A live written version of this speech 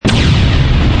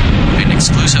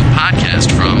exclusive podcast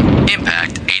from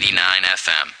Impact 89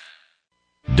 FM.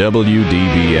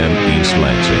 WDBM East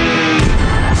Lansing.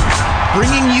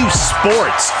 Bringing you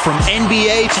sports from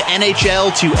NBA to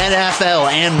NHL to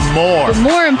NFL and more. But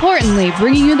more importantly,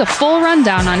 bringing you the full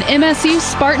rundown on MSU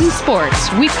Spartan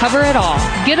Sports. We cover it all.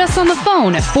 Get us on the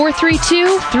phone at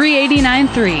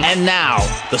 432-3893. And now,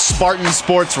 the Spartan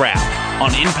Sports Wrap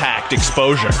on Impact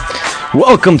Exposure.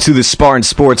 Welcome to the Spartan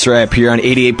Sports Wrap here on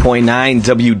 88.9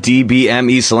 WDBM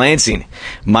East Lansing.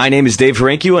 My name is Dave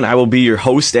Harinkyu, and I will be your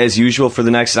host as usual for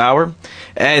the next hour.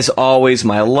 As always,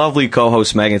 my lovely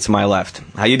co-host Megan to my left.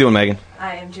 How you doing, Megan?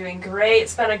 I am doing great.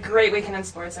 It's been a great weekend in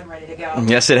sports. I'm ready to go.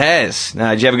 Yes, it has.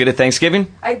 Did you have a good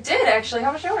Thanksgiving? I did, actually.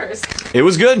 How was yours? It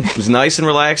was good. It was nice and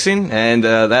relaxing, and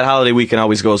that holiday weekend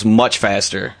always goes much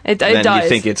faster than does. you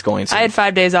think it's going to. I had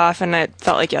 5 days off, and it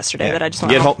felt like yesterday that I just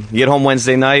went home. Get home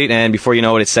Wednesday night, and before you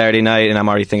know it, it's Saturday night, and I'm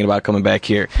already thinking about coming back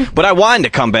here. But I wanted to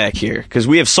come back here because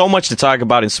we have so much to talk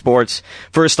about in sports.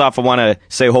 First off, I want to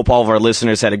say I hope all of our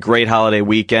listeners had a great holiday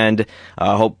weekend.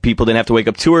 Hope people didn't have to wake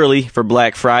up too early for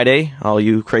Black Friday. All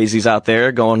you crazies out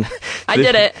there going... I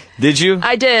did it. Did you?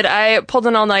 I did. I pulled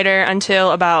an all-nighter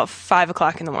until about 5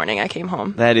 o'clock in the morning. I came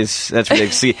home. That's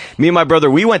ridiculous. See, me and my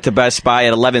brother, we went to Best Buy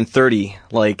at 11:30,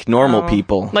 like normal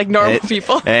people. Like normal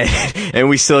people. And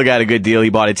we still got a good deal. He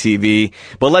bought a TV.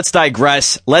 But let's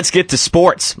digress. Let's get to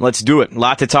sports. Let's do it. A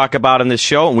lot to talk about on this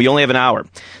show, and we only have an hour.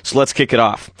 So let's kick it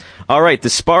off. All right, the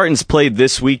Spartans played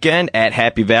this weekend at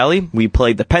Happy Valley. We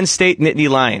played the Penn State Nittany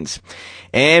Lions,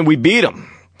 and we beat them.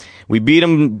 We beat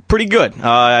them pretty good.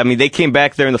 They came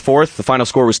back there in the fourth. The final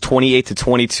score was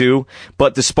 28-22,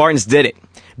 but the Spartans did it.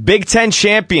 Big Ten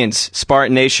champions,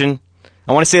 Spartan Nation.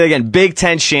 I want to say that again, Big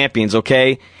Ten champions,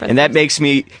 okay? And that makes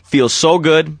me feel so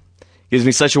good. Gives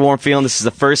me such a warm feeling. This is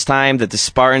the first time that the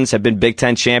Spartans have been Big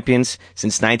Ten champions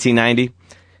since 1990.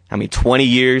 20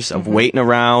 years of waiting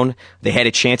around. They had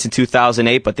a chance in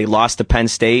 2008, but they lost to Penn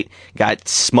State, got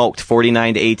smoked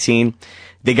 49-18.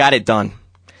 They got it done.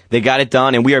 They got it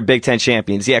done, and we are Big Ten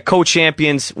champions. Yeah,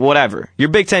 co-champions, whatever. You're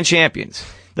Big Ten champions.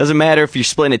 Doesn't matter if you're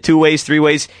splitting it 2 ways, 3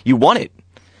 ways. You won it.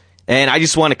 And I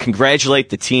just want to congratulate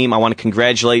the team. I want to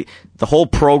congratulate the whole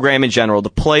program in general, the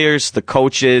players, the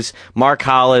coaches, Mark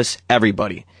Hollis,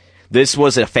 everybody. This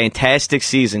was a fantastic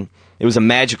season. It was a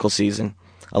magical season.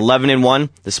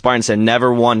 11-1. The Spartans had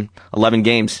never won 11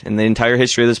 games in the entire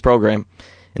history of this program,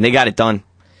 and they got it done.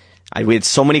 We had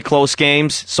so many close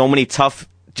games, so many tough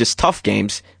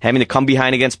games, having to come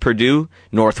behind against Purdue,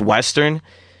 Northwestern,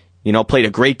 played a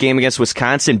great game against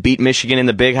Wisconsin, beat Michigan in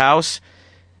the Big House.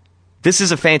 This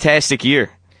is a fantastic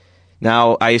year.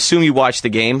 Now, I assume you watched the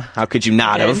game. How could you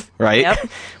not have, right? Yep.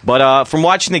 But from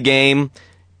watching the game,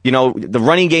 the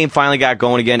running game finally got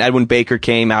going again. Edwin Baker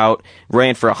came out,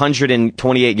 ran for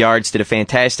 128 yards, did a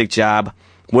fantastic job.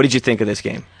 What did you think of this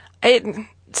game? It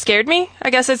scared me, I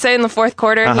guess I'd say, in the fourth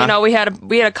quarter. We had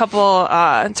a couple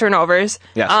turnovers.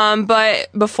 Yes.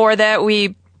 But before that,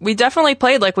 we definitely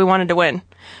played like we wanted to win.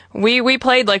 We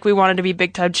played like we wanted to be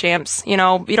Big Ten champs. You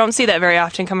don't see that very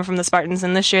often coming from the Spartans,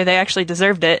 and this year they actually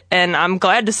deserved it. And I'm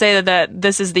glad to say that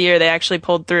this is the year they actually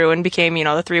pulled through and became,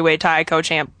 the three-way tie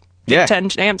co-champ. Yeah. 10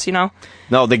 champs, No,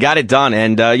 they got it done.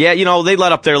 And, they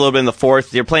let up there a little bit in the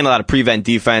fourth. They're playing a lot of prevent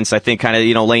defense, I think, kind of,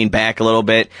 laying back a little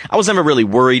bit. I was never really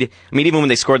worried. Even when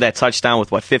they scored that touchdown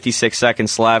with, 56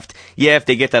 seconds left, if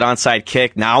they get that onside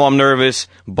kick, now I'm nervous,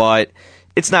 but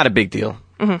it's not a big deal.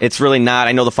 Mm-hmm. It's really not.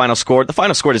 I know the final score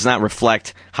does not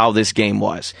reflect how this game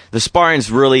was. The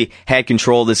Spartans really had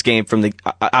control of this game from the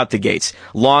out the gates.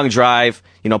 Long drive,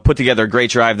 put together a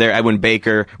great drive there. Edwin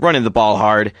Baker running the ball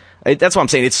hard. That's what I'm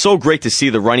saying. It's so great to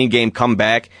see the running game come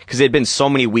back because it had been so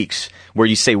many weeks where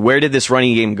you say, where did this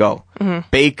running game go? Mm-hmm.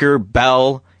 Baker,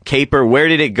 Bell, Caper, where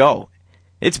did it go?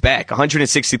 It's back.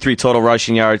 163 total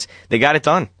rushing yards. They got it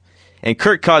done. And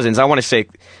Kirk Cousins, I want to say,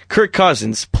 Kirk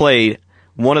Cousins played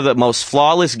one of the most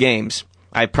flawless games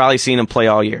I've probably seen him play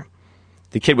all year.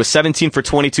 The kid was 17 for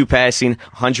 22 passing,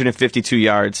 152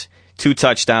 yards, 2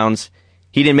 touchdowns.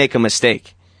 He didn't make a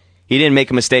mistake. He didn't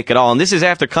make a mistake at all. And this is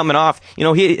after coming off,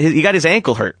 he got his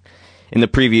ankle hurt in the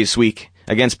previous week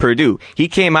against Purdue. He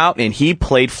came out and he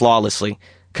played flawlessly.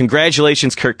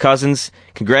 Congratulations, Kirk Cousins.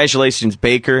 Congratulations,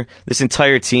 Baker. This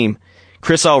entire team.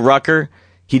 Chris L. Rucker,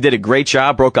 he did a great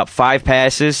job, broke up 5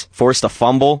 passes, forced a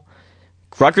fumble.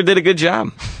 Rucker did a good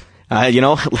job.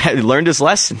 Learned his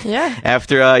lesson. Yeah.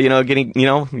 After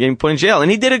getting put in jail,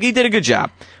 and he did a good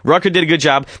job. Rucker did a good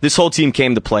job. This whole team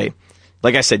came to play.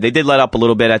 Like I said, they did let up a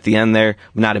little bit at the end there.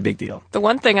 Not a big deal. The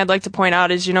one thing I'd like to point out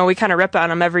is, we kind of rip on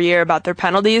them every year about their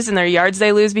penalties and their yards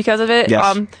they lose because of it.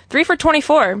 Yes. 3 for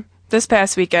 24 this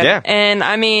past weekend. Yeah.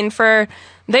 And, for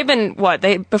they've been,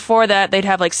 before that, they'd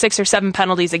have like 6 or 7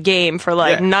 penalties a game for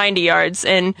 90 yards.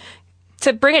 And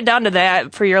to bring it down to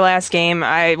that for your last game,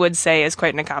 I would say is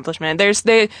quite an accomplishment.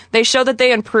 They show that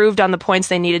they improved on the points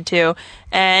they needed to.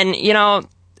 And,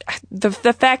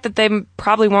 the fact that they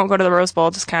probably won't go to the Rose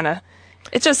Bowl just kind of,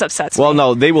 it just upsets me. Well,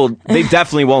 no, they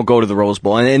definitely won't go to the Rose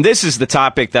Bowl. And this is the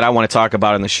topic that I want to talk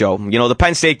about in the show. The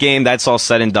Penn State game, that's all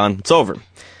said and done. It's over.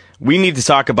 We need to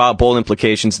talk about bowl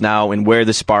implications now and where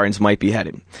the Spartans might be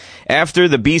headed. After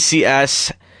the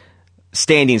BCS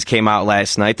standings came out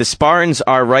last night, the Spartans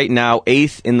are right now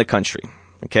 8th in the country.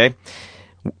 Okay?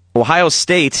 Ohio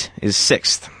State is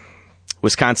 6th.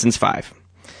 Wisconsin's 5.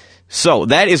 So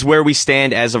that is where we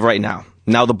stand as of right now.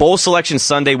 Now, the bowl selection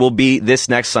Sunday will be this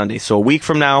next Sunday. So a week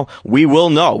from now, we will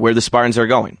know where the Spartans are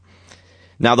going.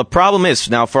 Now, the problem is,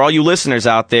 for all you listeners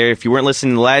out there, if you weren't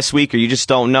listening last week or you just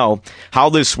don't know, how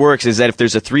this works is that if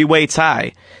there's a 3-way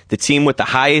tie, the team with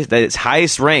that is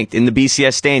highest ranked in the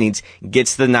BCS standings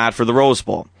gets the nod for the Rose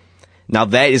Bowl. Now,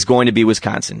 that is going to be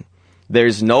Wisconsin.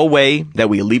 There's no way that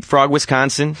we leapfrog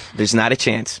Wisconsin. There's not a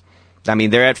chance. I mean,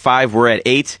 they're at 5, we're at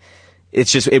 8.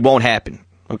 It won't happen,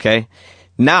 okay?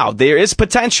 Now, there is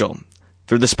potential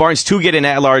for the Spartans to get an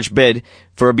at-large bid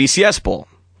for a BCS bowl.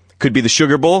 Could be the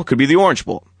Sugar Bowl, could be the Orange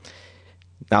Bowl.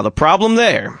 Now, the problem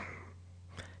there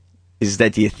is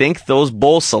that do you think those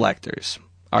bowl selectors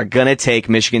are going to take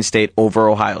Michigan State over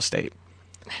Ohio State?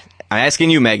 I'm asking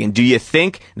you, Megan, do you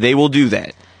think they will do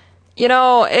that?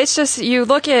 It's just, you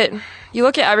look at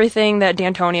everything that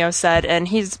D'Antonio said, and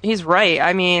he's right.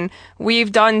 I mean,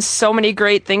 we've done so many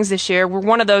great things this year. We're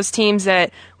one of those teams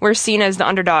that we're seen as the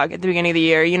underdog at the beginning of the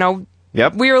year.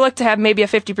 Yep. We were looked to have maybe a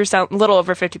 50%, little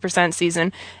over 50%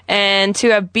 season, and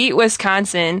to have beat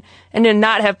Wisconsin and to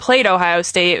not have played Ohio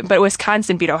State, but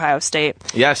Wisconsin beat Ohio State.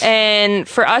 Yes. And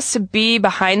for us to be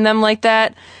behind them like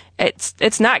that,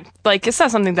 it's not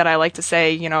something that I like to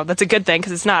say, that's a good thing,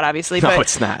 because it's not, obviously. No, but,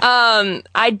 it's not.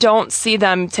 I don't see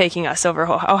them taking us over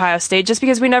Ohio State just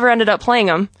because we never ended up playing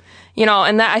them.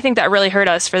 And that, I think that really hurt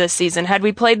us for this season. Had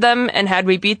we played them and had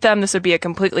we beat them, this would be a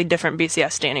completely different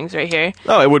BCS standings right here.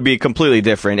 Oh, it would be completely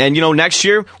different. And, next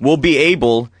year, we'll be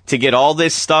able to get all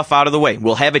this stuff out of the way.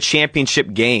 We'll have a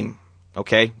championship game,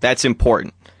 okay? That's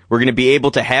important. We're going to be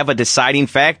able to have a deciding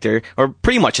factor, or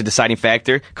pretty much a deciding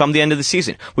factor, come the end of the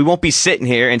season. We won't be sitting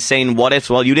here and saying, what if,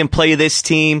 you didn't play this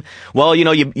team. Well,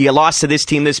 you lost to this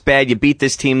team this bad. You beat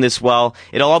this team this well.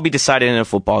 It'll all be decided in a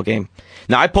football game.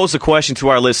 Now, I pose a question to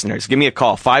our listeners. Give me a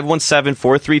call,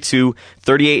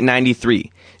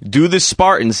 517-432-3893. Do the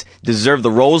Spartans deserve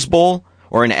the Rose Bowl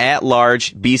or an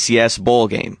at-large BCS bowl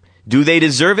game? Do they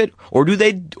deserve it, or do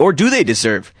they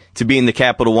deserve to be in the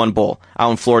Capital One Bowl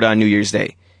out in Florida on New Year's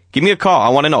Day? Give me a call. I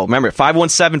want to know. Remember,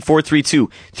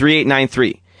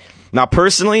 517-432-3893. Now,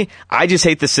 personally, I just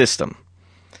hate the system.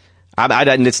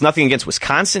 And it's nothing against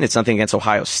Wisconsin. It's nothing against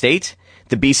Ohio State.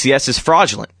 The BCS is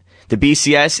fraudulent. The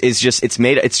BCS is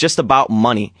it's just about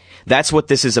money. That's what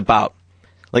this is about.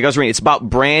 Like I was reading, it's about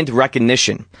brand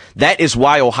recognition. That is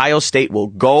why Ohio State will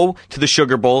go to the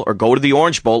Sugar Bowl or go to the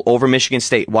Orange Bowl over Michigan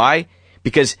State. Why?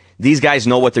 Because these guys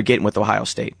know what they're getting with Ohio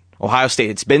State. Ohio State,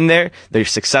 it's been there. They're a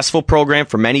successful program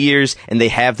for many years, and they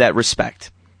have that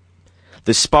respect.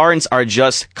 The Spartans are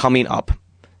just coming up.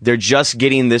 They're just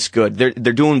getting this good. They're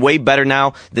doing way better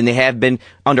now than they have been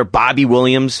under Bobby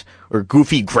Williams or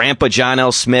goofy Grandpa John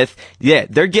L. Smith. Yeah,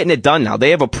 they're getting it done now.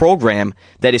 They have a program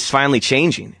that is finally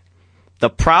changing. The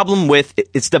problem with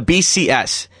it's the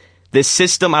BCS. This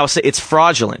system, I would say, it's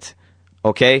fraudulent.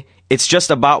 Okay? It's just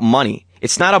about money.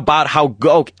 It's not about how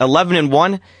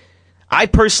 11-1. I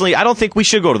don't think we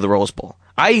should go to the Rose Bowl.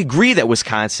 I agree that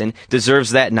Wisconsin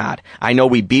deserves that nod. I know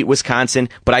we beat Wisconsin,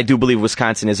 but I do believe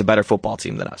Wisconsin is a better football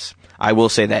team than us. I will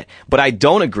say that. But I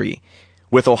don't agree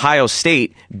with Ohio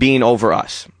State being over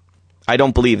us. I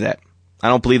don't believe that. I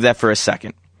don't believe that for a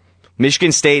second.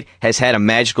 Michigan State has had a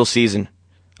magical season.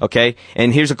 Okay?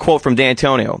 And here's a quote from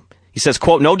D'Antonio. He says,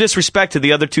 quote, "No disrespect to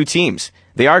the other two teams.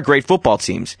 They are great football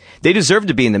teams. They deserve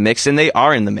to be in the mix, and they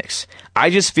are in the mix. I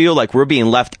just feel like we're being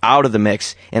left out of the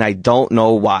mix, and I don't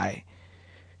know why."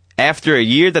 After a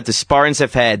year that the Spartans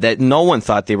have had that no one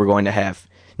thought they were going to have.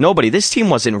 Nobody. This team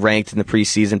wasn't ranked in the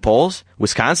preseason polls.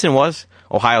 Wisconsin was.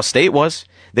 Ohio State was.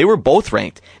 They were both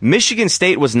ranked. Michigan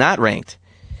State was not ranked.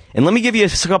 And let me give you a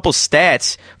couple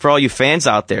stats for all you fans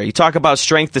out there. You talk about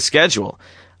strength of schedule.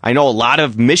 I know a lot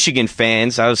of Michigan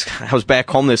fans. I was back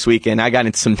home this weekend. I got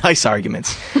into some nice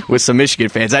arguments with some Michigan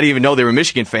fans. I didn't even know they were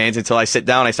Michigan fans until I sit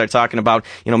down and I start talking about,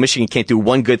 Michigan can't do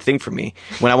one good thing for me.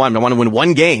 When I want to win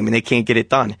one game and they can't get it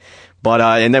done. But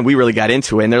and then we really got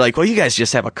into it and they're like, "Well, you guys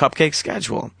just have a cupcake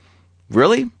schedule."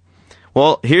 Really?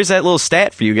 Well, here's that little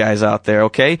stat for you guys out there,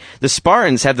 okay? The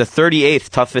Spartans have the 38th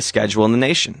toughest schedule in the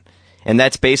nation, and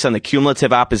that's based on the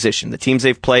cumulative opposition, the teams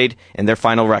they've played, and their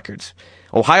final records.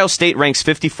 Ohio State ranks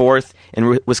 54th,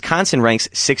 and Wisconsin ranks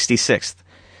 66th.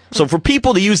 So for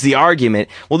people to use the argument,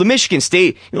 well, the Michigan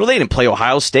State, they didn't play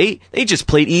Ohio State. They just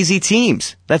played easy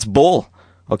teams. That's bull,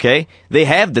 okay? They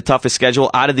have the toughest schedule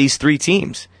out of these three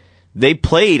teams. They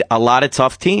played a lot of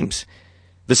tough teams.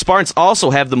 The Spartans also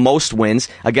have the most wins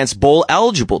against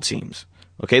bowl-eligible teams.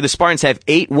 Okay, the Spartans have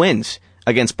 8 wins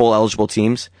against bowl-eligible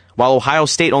teams, while Ohio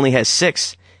State only has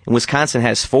 6, and Wisconsin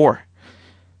has 4.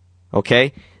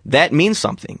 Okay, that means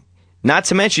something. Not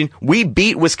to mention, we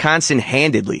beat Wisconsin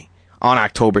handedly on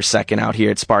October 2nd out here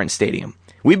at Spartan Stadium.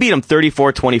 We beat them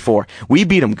 34-24. We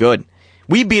beat them good.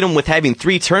 We beat them with having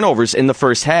 3 turnovers in the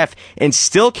first half and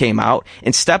still came out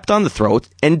and stepped on the throat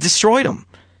and destroyed them.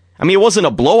 I mean, it wasn't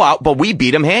a blowout, but we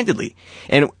beat them handedly.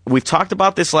 And we've talked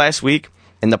about this last week,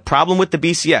 and the problem with the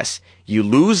BCS, you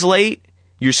lose late,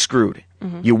 you're screwed.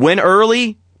 You win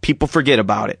early, people forget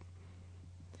about it.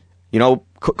 You know,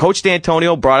 Coach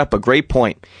D'Antonio brought up a great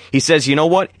point. He says, you know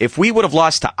what? If we would have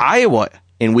lost to Iowa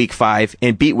in Week 5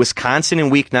 and beat Wisconsin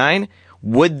in Week 9,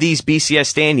 would these BCS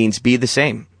standings be the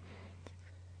same?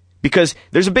 Because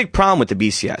there's a big problem with the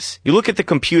BCS. You look at the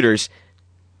computers,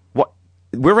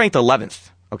 we're ranked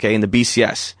 11th, okay, in the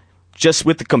BCS, just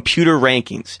with the computer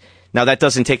rankings. Now, that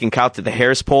doesn't take into account the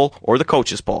Harris poll or the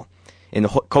coaches poll. In the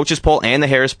coaches poll and the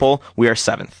Harris poll, we are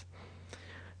 7th.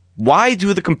 Why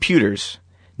do the computers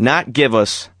not give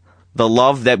us the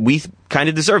love that we kind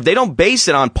of deserve? They don't base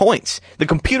it on points. The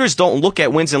computers don't look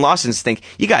at wins and losses and think,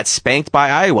 you got spanked by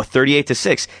Iowa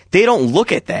 38-6. They don't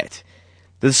look at that.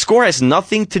 The score has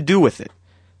nothing to do with it.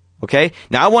 Okay?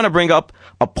 Now, I want to bring up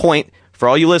a point for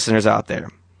all you listeners out there.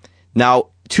 Now,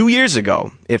 2 years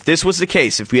ago, if this was the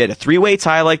case, if we had a 3-way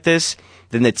tie like this,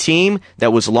 then the team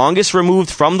that was longest removed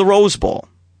from the Rose Bowl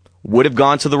would have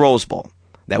gone to the Rose Bowl.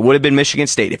 That would have been Michigan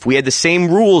State. If we had the same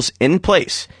rules in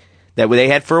place that they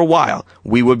had for a while,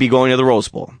 we would be going to the Rose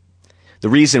Bowl. The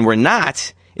reason we're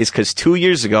not is because 2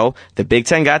 years ago, the Big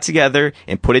Ten got together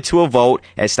and put it to a vote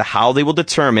as to how they will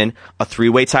determine a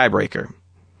 3-way tiebreaker.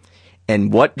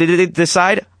 And what did it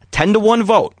decide? 10-1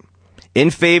 vote in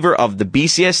favor of the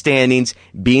BCS standings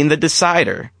being the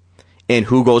decider in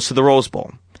who goes to the Rose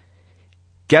Bowl.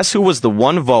 Guess who was the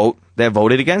one vote that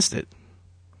voted against it?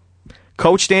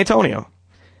 Coach D'Antonio.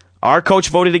 Our coach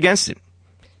voted against it.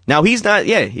 Now, he's not,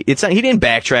 he didn't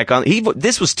backtrack on,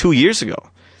 this was 2 years ago.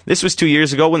 This was 2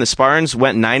 years ago when the Spartans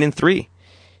went 9-3.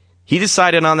 He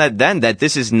decided on that then that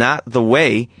this is not the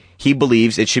way he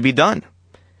believes it should be done.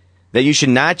 That you should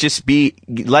not just be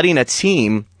letting a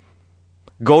team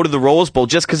go to the Rose Bowl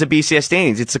just because of BCS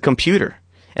standings. It's a computer.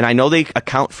 And I know they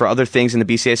account for other things in the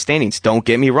BCS standings. Don't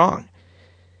get me wrong.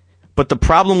 But the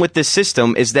problem with this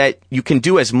system is that you can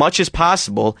do as much as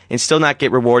possible and still not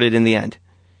get rewarded in the end.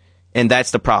 And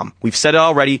that's the problem. We've said it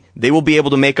already. They will be able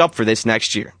to make up for this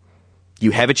next year.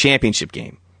 You have a championship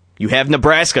game. You have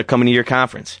Nebraska coming to your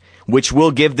conference, which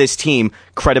will give this team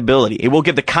credibility. It will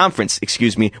give the conference,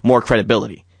 more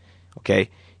credibility. Okay?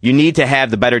 You need to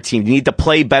have the better team. You need to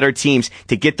play better teams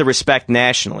to get the respect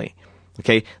nationally.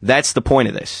 Okay? That's the point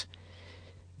of this.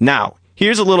 Now,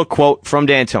 here's a little quote from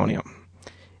D'Antonio.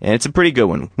 And it's a pretty good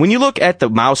one. When you look at the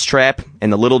mousetrap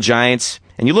and the little giants,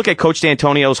 and you look at Coach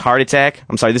D'Antonio's heart attack,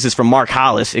 this is from Mark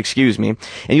Hollis, and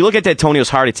you look at D'Antonio's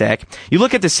heart attack, you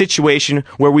look at the situation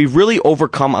where we've really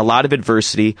overcome a lot of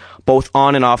adversity, both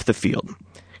on and off the field.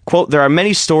 Quote, there are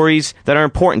many stories that are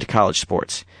important to college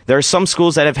sports. There are some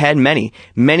schools that have had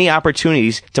many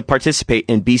opportunities to participate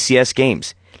in BCS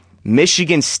games.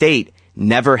 Michigan State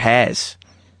never has.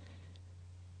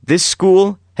 This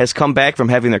school has come back from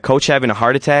having their coach having a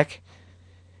heart attack,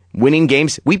 winning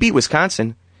games. We beat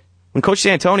Wisconsin when Coach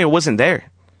D'Antonio wasn't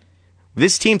there.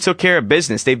 This team took care of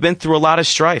business. They've been through a lot of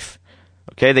strife.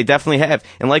 Okay, they definitely have.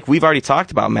 And like we've already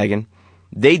talked about, Megan,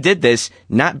 they did this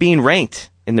not being ranked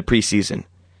in the preseason.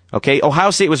 Okay,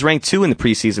 Ohio State was ranked 2 in the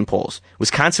preseason polls.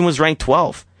 Wisconsin was ranked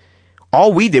 12.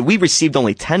 All we did, we received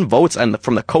only 10 votes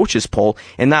from the coaches poll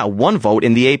and not 1 vote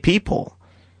in the AP poll.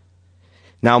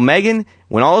 Now, Megan,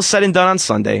 when all is said and done on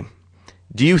Sunday,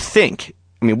 do you think,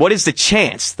 what is the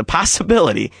chance, the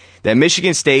possibility that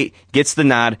Michigan State gets the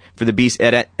nod for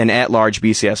an at-large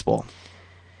BCS bowl?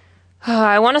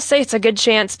 I want to say it's a good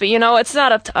chance, but it's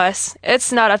not up to us.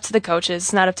 It's not up to the coaches.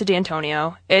 It's not up to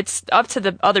D'Antonio. It's up to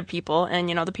the other people and,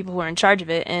 the people who are in charge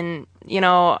of it. And,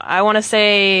 I want to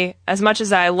say, as much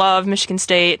as I love Michigan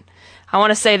State, I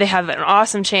want to say they have an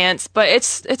awesome chance, but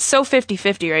it's so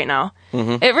 50-50 right now.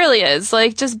 Mm-hmm. It really is.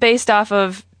 Just based off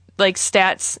of like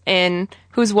stats in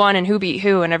who's won and who beat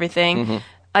who and everything.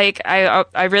 Like,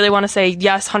 I really want to say,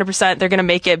 yes, 100%, they're going to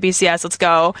make it. BCS, let's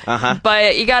go.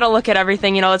 But you got to look at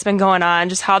everything, that's been going on,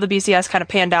 just how the BCS kind of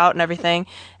panned out and everything.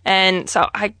 And so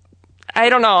I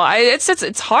don't know.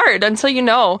 It's hard until you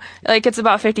know. Like, it's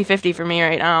about 50-50 for me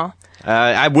right now.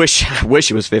 I wish it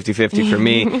was 50-50 for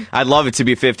me. I'd love it to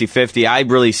be 50-50. I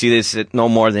really see this at no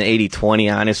more than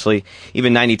 80-20, honestly.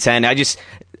 Even 90-10.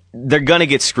 They're going to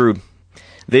get screwed.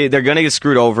 They're going to get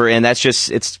screwed over, and that's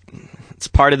just, it's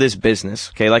part of this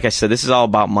business. Okay, like I said, this is all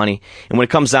about money. And when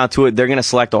it comes down to it, they're going to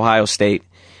select Ohio State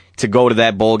to go to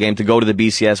that bowl game, to go to the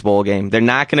BCS bowl game. They're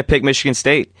not going to pick Michigan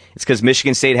State. It's because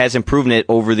Michigan State hasn't proven it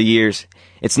over the years.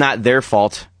 It's not their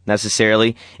fault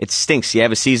necessarily. It stinks. You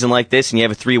have a season like this and you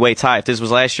have a 3-way tie. If this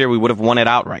was last year, we would have won it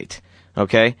outright.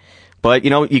 Okay? But,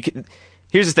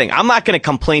 here's the thing. I'm not going to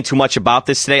complain too much about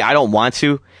this today. I don't want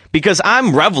to, because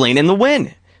I'm reveling in the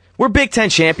win. We're Big Ten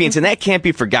champions, and that can't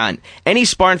be forgotten. Any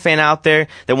Spartan fan out there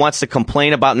that wants to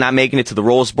complain about not making it to the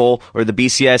Rose Bowl or the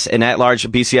BCS and at-large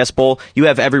BCS Bowl, you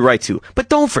have every right to. But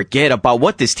don't forget about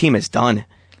what this team has done.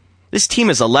 This team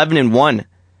is 11-1.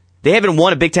 They haven't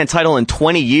won a Big Ten title in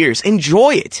 20 years.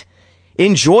 Enjoy it.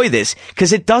 Enjoy this,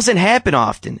 because it doesn't happen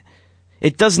often.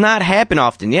 It does not happen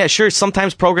often. Yeah, sure,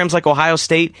 sometimes programs like Ohio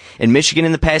State and Michigan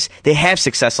in the past, they have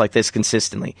success like this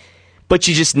consistently. But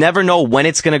you just never know when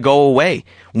it's going to go away,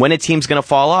 when a team's going to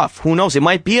fall off. Who knows? It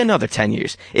might be another 10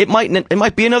 years. It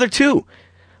might be another 2.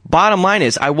 Bottom line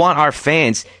is, I want our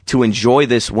fans to enjoy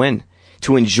this win,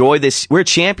 to enjoy this. We're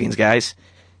champions, guys.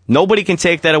 Nobody can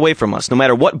take that away from us. No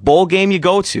matter what bowl game you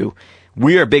go to,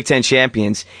 we are Big Ten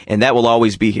champions, and that will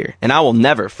always be here. And I will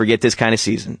never forget this kind of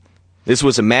season. This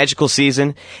was a magical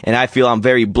season, and I feel I'm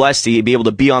very blessed to be able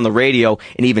to be on the radio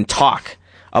and even talk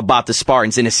about the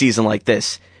Spartans in a season like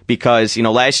this. Because,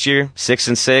 last year,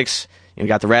 6-6, you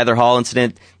got the Rather Hall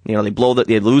incident. They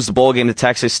lose the bowl game to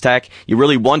Texas Tech. You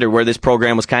really wonder where this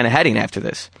program was kind of heading after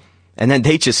this. And then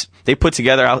they put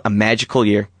together a magical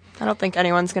year. I don't think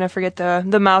anyone's going to forget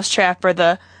the mousetrap or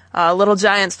the Little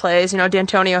Giants plays,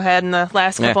 D'Antonio had in the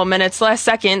last couple of minutes, last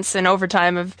seconds and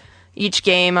overtime of each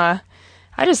game. I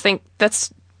just think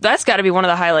that's got to be one of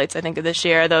the highlights, I think, of this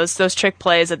year, those trick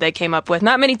plays that they came up with.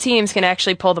 Not many teams can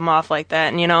actually pull them off like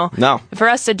that, and, No. For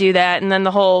us to do that, and then the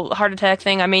whole heart attack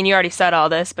thing, I mean, you already said all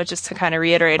this, but just to kind of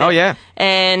reiterate it. Oh, yeah.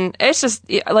 And it's just,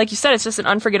 like you said, it's just an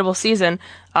unforgettable season.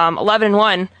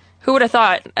 11-1. Who would have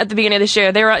thought at the beginning of this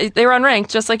year they were unranked,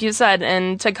 just like you said,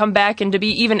 and to come back and to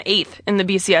be even 8th in the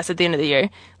BCS at the end of the year.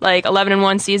 Like,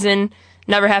 11-1 season,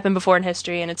 never happened before in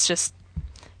history, and it's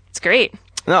great.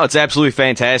 No, it's absolutely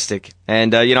fantastic.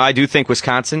 And, I do think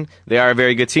Wisconsin, they are a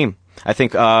very good team. I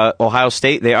think Ohio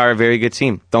State, they are a very good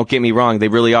team. Don't get me wrong, they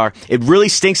really are. It really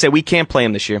stinks that we can't play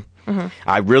them this year.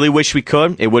 I really wish we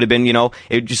could. It would have been,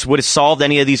 it just would have solved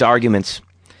any of these arguments.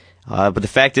 But the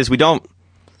fact is we don't.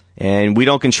 And we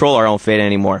don't control our own fate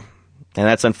anymore. And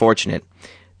that's unfortunate.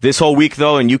 This whole week,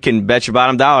 though, and you can bet your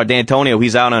bottom dollar, D'Antonio,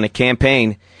 he's out on a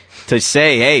campaign to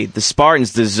say, hey, the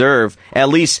Spartans deserve at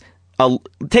least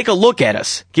take a look at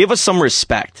us. Give us some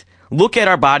respect. Look at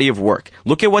our body of work.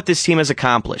 Look at what this team has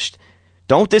accomplished.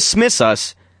 Don't dismiss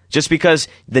us just because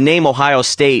the name Ohio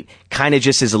State kind of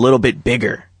just is a little bit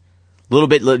bigger.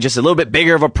 Just a little bit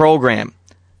bigger of a program.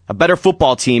 A better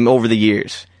football team over the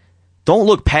years. Don't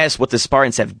look past what the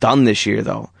Spartans have done this year,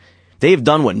 though. They've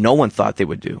done what no one thought they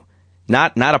would do.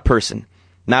 Not a person.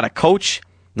 Not a coach.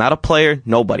 Not a player.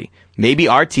 Nobody. Maybe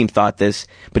our team thought this,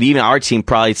 but even our team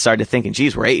probably started thinking,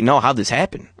 geez, we're 8-0. How'd this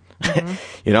happen?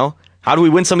 How do we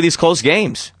win some of these close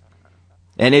games?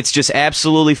 And it's just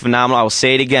absolutely phenomenal. I will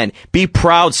say it again. Be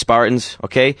proud, Spartans,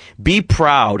 okay? Be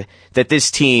proud that this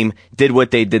team did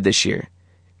what they did this year.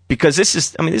 Because this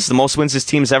is the most wins this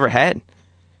team's ever had.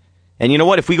 And you know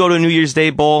what? If we go to a New Year's Day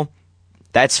Bowl,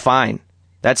 that's fine.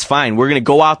 That's fine. We're going to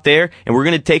go out there and we're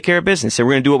going to take care of business and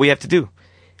we're going to do what we have to do.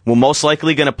 We're most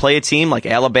likely going to play a team like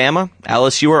Alabama,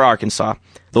 LSU, or Arkansas.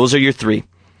 Those are your 3.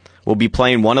 We'll be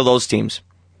playing one of those teams.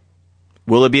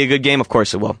 Will it be a good game? Of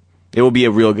course it will. It will be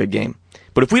a real good game.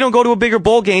 But if we don't go to a bigger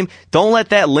bowl game, don't let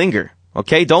that linger.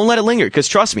 Okay? Don't let it linger. Because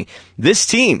trust me, this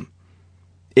team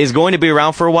is going to be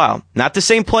around for a while. Not the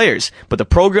same players, but the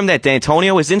program that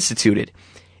D'Antonio has instituted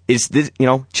is this,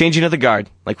 changing of the guard,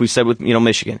 like we said with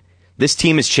Michigan. This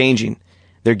team is changing.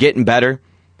 They're getting better,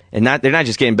 and they're not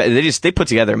just getting better. They put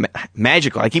together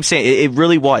magical. I keep saying it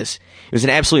really was. It was an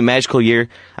absolutely magical year.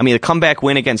 I mean, the comeback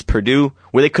win against Purdue,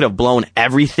 where they could have blown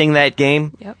everything that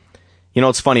game. Yep.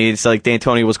 It's funny. It's like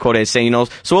D'Antonio was quoted as saying,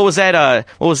 so what was that?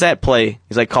 What was that play?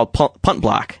 He's like called punt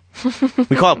block.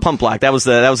 We call it punt block. That was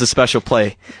the special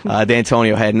play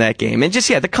D'Antonio had in that game, and just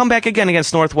the comeback again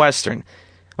against Northwestern.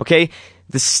 Okay?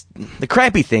 The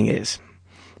crappy thing is,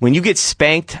 when you get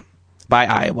spanked by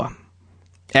Iowa,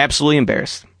 absolutely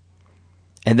embarrassed,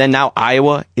 and then now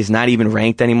Iowa is not even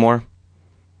ranked anymore,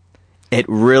 it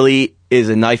really is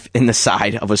a knife in the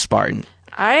side of a Spartan.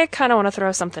 I kind of want to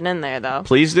throw something in there, though.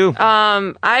 Please do.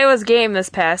 Iowa's game this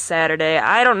past Saturday,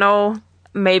 I don't know,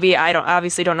 maybe I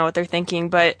obviously don't know what they're thinking,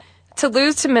 but to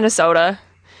lose to Minnesota,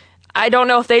 I don't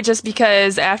know if they just,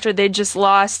 because after they just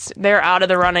lost, they're out of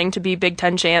the running to be Big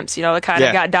Ten champs, they kind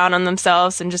of got down on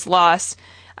themselves and just lost.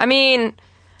 I mean,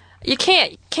 you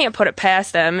can't put it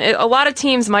past them. A lot of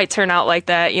teams might turn out like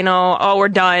that, oh, we're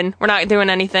done, we're not doing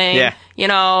anything,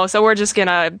 so we're just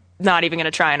not even going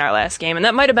to try in our last game. And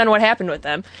that might have been what happened with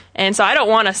them. And so I don't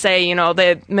want to say,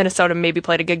 that Minnesota maybe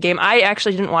played a good game. I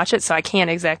actually didn't watch it, so I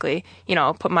can't exactly,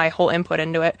 put my whole input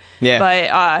into it.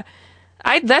 Yeah.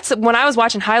 But that's when I was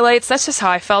watching highlights, that's just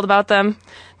how I felt about them.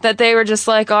 That they were just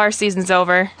like, our season's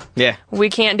over. Yeah.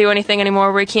 We can't do anything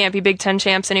anymore. We can't be Big Ten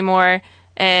champs anymore.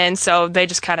 And so they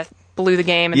just kind of blew the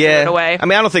game and threw it away. I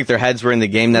mean, I don't think their heads were in the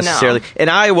game necessarily. No. And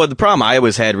Iowa, the problem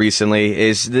Iowa's had recently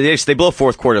is they blow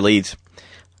fourth quarter leads.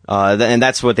 And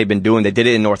that's what they've been doing. They did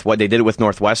it They did it with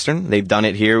Northwestern. They've done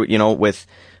it here, with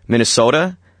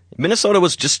Minnesota. Minnesota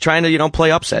was just trying to,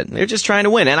 play upset. They're just trying to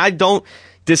win. And I don't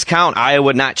discount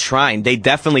Iowa not trying. They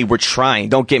definitely were trying.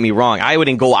 Don't get me wrong. Iowa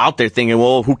didn't go out there thinking,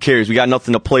 well, who cares? We got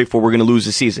nothing to play for. We're going to lose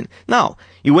the season. No.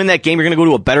 You win that game, you're going to go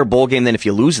to a better bowl game than if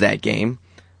you lose that game.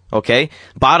 Okay?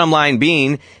 Bottom line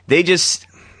being, they didn't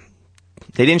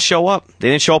show up. They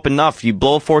didn't show up enough. You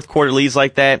blow fourth quarter leads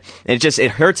like that, and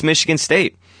it hurts Michigan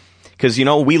State. Because,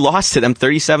 we lost to them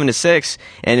 37-6,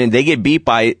 and then they get beat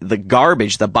by the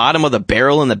garbage, the bottom of the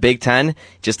barrel in the Big Ten. It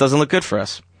just doesn't look good for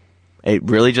us. It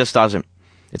really just doesn't.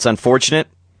 It's unfortunate,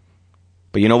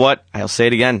 but you know what? I'll say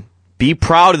it again. Be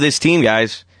proud of this team,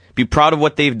 guys. Be proud of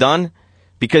what they've done,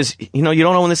 because, you don't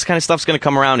know when this kind of stuff's going to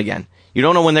come around again. You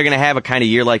don't know when they're going to have a kind of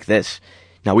year like this.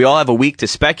 Now, we all have a week to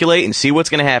speculate and see what's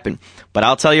going to happen, but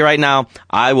I'll tell you right now,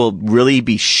 I will really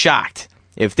be shocked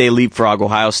if they leapfrog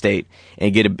Ohio State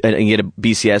and get a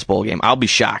BCS bowl game. I'll be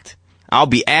shocked. I'll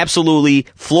be absolutely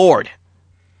floored.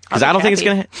 Because I don't think it's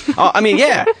going to... I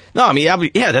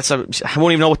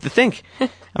won't even know what to think.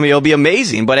 It'll be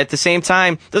amazing, but at the same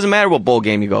time, it doesn't matter what bowl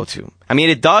game you go to.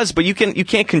 It does, but you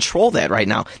can't control that right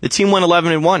now. The team went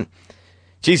 11-1.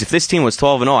 Jeez, if this team was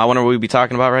 12-0, I wonder what we'd be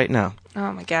talking about right now.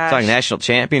 Oh, my gosh. Talking national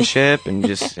championship and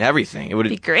just everything. It would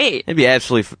be great. It'd be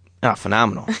absolutely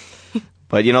phenomenal.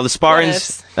 But, the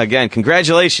Spartans, again,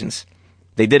 congratulations.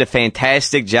 They did a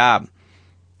fantastic job.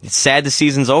 It's sad the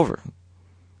season's over.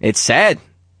 It's sad.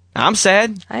 I'm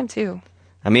sad. I am too.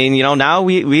 Now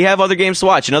we have other games to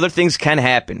watch, and other things can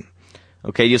happen.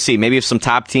 Okay, you'll see. Maybe if some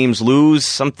top teams lose,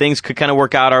 some things could kind of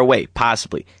work out our way.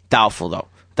 Possibly. Doubtful, though.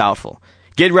 Doubtful.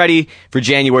 Get ready for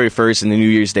January 1st in the New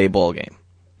Year's Day bowl game.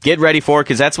 Get ready for it,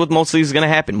 because that's what most of these is going to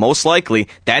happen. Most likely,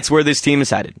 that's where this team is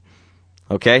headed.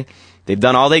 Okay? They've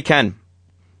done all they can.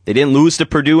 They didn't lose to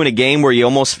Purdue in a game where you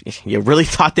really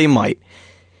thought they might.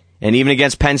 And even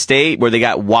against Penn State, where they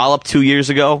got walloped 2 years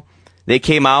ago, they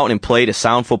came out and played a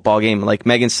sound football game. Like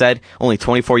Megan said, only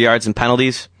 24 yards in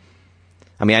penalties.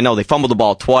 I know they fumbled the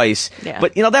ball twice,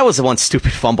 but that was the one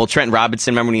stupid fumble. Trent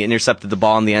Robinson, remember when he intercepted the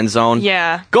ball in the end zone?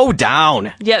 Yeah. Go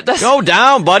down. Yeah, go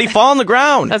down, buddy. Fall on the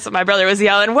ground. That's what my brother was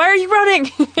yelling. Why are you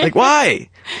running? Like,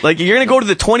 why? Like, you're going to go to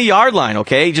the 20-yard line,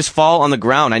 okay? Just fall on the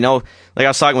ground. I know, like I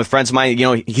was talking with friends of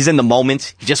mine, he's in the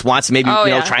moment. He just wants to maybe,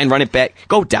 try and run it back.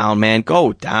 Go down, man.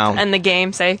 Go down. And the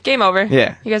game, say, game over.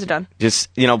 Yeah. You guys are done.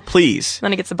 Just, please.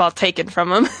 Then he gets the ball taken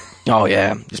from him. Oh,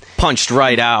 yeah. Just punched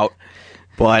right out.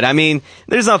 But,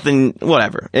 there's nothing,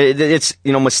 whatever. It's,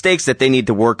 mistakes that they need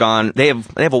to work on. They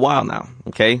have a while now,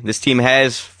 okay? This team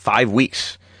has 5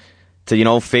 weeks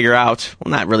to, figure out.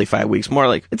 Well, not really 5 weeks. More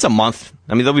like, it's a month.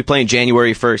 They'll be playing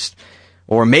January 1st.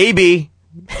 Or maybe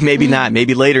not.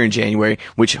 Maybe later in January,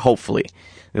 which hopefully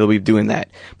they'll be doing that.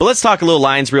 But let's talk a little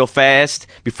Lions real fast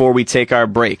before we take our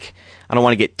break. I don't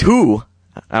want to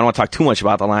talk too much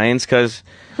about the Lions because...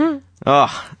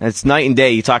 it's night and day.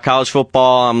 You talk college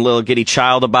football, I'm a little giddy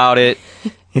child about it.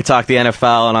 You talk the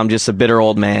NFL, and I'm just a bitter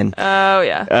old man. Oh,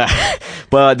 yeah.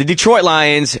 But the Detroit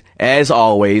Lions, as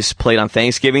always, played on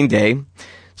Thanksgiving Day.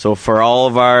 So for all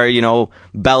of our,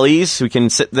 bellies, we can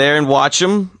sit there and watch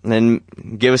them and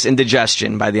give us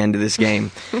indigestion by the end of this game,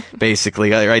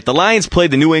 basically. All right, the Lions played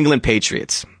the New England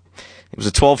Patriots. It was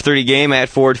a 12:30 game at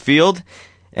Ford Field,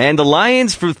 and the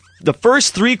Lions, for the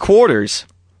first 3 quarters,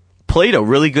 played a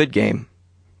really good game,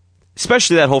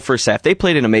 especially that whole first half. They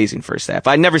played an amazing first half.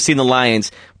 I'd never seen the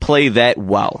Lions play that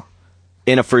well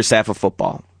in a first half of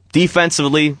football.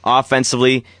 Defensively,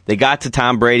 offensively, they got to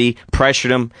Tom Brady,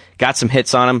 pressured him, got some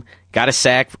hits on him, got a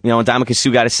sack. Ndamukong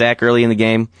Suh got a sack early in the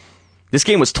game. This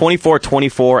game was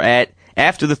 24-24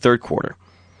 after the third quarter.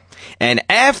 And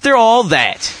after all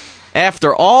that,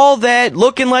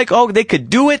 looking like, they could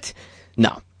do it,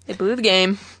 no. They blew the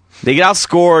game. They get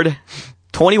outscored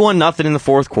 21-0 in the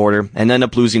fourth quarter and end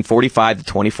up losing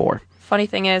 45-24. Funny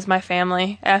thing is, my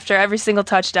family, after every single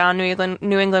touchdown,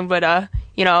 New England would,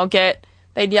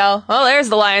 they'd yell, "Oh, there's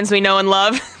the Lions we know and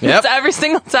love." Yep. It's every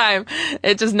single time.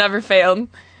 It just never failed.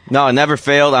 No, it never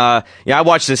failed. I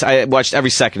watched this. I watched every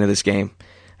second of this game.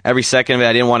 Every second of it.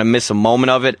 I didn't want to miss a moment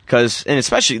of it and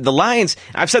especially the Lions.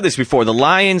 I've said this before. The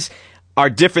Lions are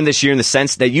different this year in the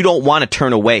sense that you don't want to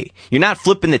turn away. You're not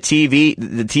flipping the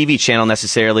TV channel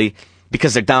necessarily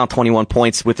because they're down 21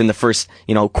 points within the first,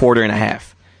 quarter and a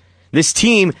half. This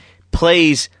team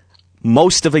plays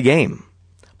most of a game,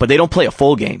 but they don't play a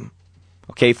full game.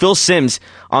 Okay, Phil Simms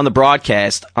on the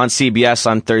broadcast on CBS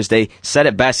on Thursday said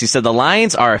it best. He said the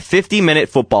Lions are a 50-minute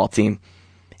football team,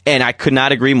 and I could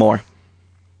not agree more.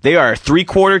 They are a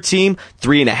 3-quarter team,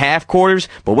 3.5 quarters,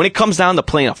 but when it comes down to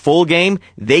playing a full game,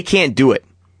 they can't do it.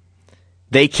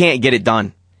 They can't get it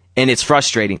done, and it's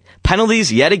frustrating.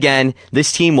 Penalties, yet again,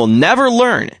 this team will never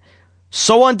learn.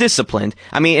 So undisciplined.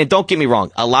 And don't get me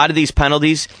wrong, a lot of these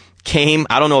penalties came,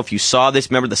 I don't know if you saw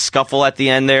this, remember the scuffle at the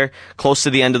end there, close to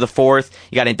the end of the fourth?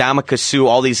 You got Ndamukong Suh,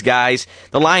 all these guys.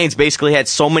 The Lions basically had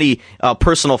so many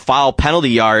personal foul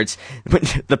penalty yards. When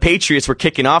the Patriots were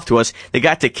kicking off to us, they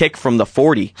got to kick from the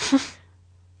 40.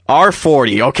 Our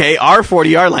 40, okay? Our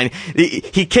 40-yard line.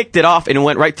 He kicked it off and it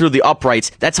went right through the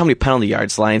uprights. That's how many penalty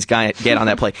yards the Lions get on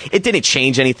that play. It didn't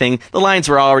change anything. The Lions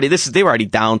were they were already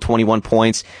down 21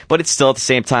 points, but it's still at the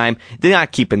same time, they're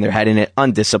not keeping their head in it,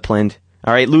 undisciplined.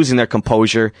 All right, losing their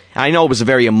composure. I know it was a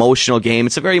very emotional game.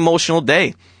 It's a very emotional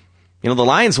day. The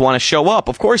Lions want to show up.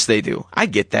 Of course they do. I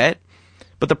get that.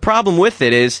 But the problem with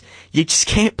it is you just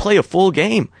can't play a full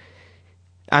game.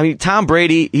 Tom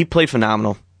Brady, he played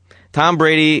phenomenal. Tom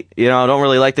Brady, I don't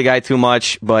really like the guy too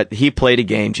much, but he played a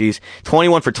game, geez.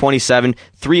 21 for 27,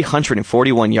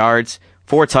 341 yards,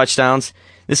 4 touchdowns.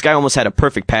 This guy almost had a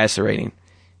perfect passer rating.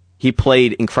 He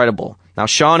played incredible. Now,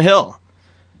 Shaun Hill,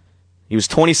 he was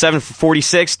 27 for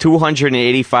 46,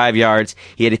 285 yards.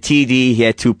 He had a TD. He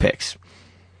had 2 picks.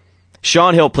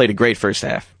 Shaun Hill played a great first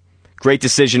half. Great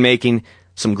decision-making,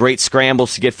 some great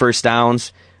scrambles to get first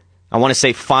downs. I want to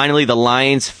say finally the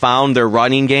Lions found their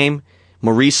running game.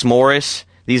 Maurice Morris,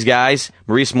 these guys.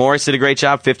 Maurice Morris did a great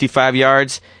job, 55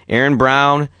 yards. Aaron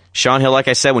Brown, Shaun Hill, like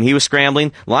I said, when he was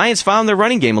scrambling. Lions found their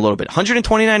running game a little bit.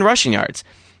 129 rushing yards.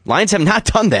 Lions have not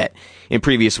done that in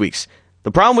previous weeks.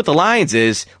 The problem with the Lions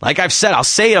is, like I've said, I'll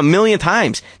say it a million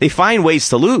times, they find ways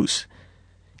to lose.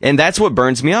 And that's what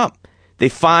burns me up. They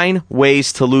find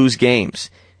ways to lose games.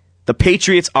 The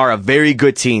Patriots are a very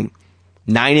good team.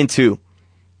 9-2.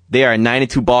 They are a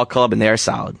 9-2 ball club, and they are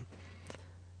solid.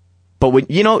 But when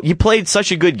you played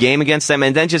such a good game against them,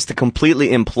 and then just to completely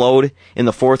implode in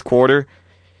the fourth quarter,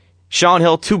 Shaun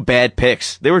Hill, 2 bad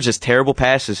picks. They were just terrible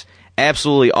passes.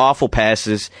 Absolutely awful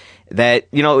passes that,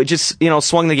 it just,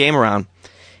 swung the game around.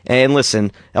 And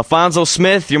listen, Alphonso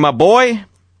Smith, you're my boy.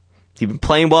 He's been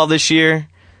playing well this year,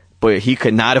 but he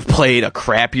could not have played a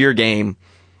crappier game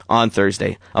on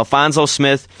Thursday. Alphonso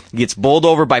Smith gets bowled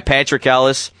over by Patrick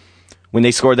Ellis when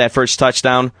they scored that first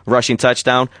touchdown, rushing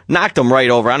touchdown. Knocked him right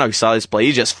over. I don't know if you saw this play.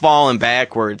 He's just falling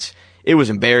backwards. It was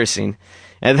embarrassing.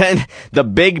 And then the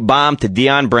big bomb to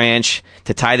Deion Branch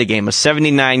to tie the game. A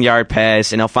 79-yard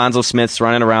pass, and Alphonso Smith's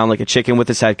running around like a chicken with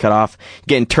his head cut off,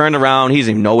 getting turned around. He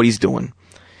doesn't even know what he's doing.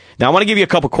 Now, I want to give you a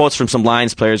couple quotes from some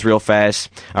Lions players real fast.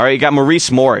 All right, you got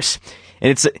Maurice Morris.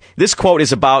 And this quote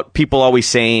is about people always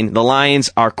saying the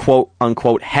Lions are, quote,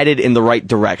 unquote, headed in the right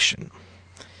direction.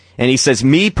 And he says,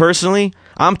 me, personally,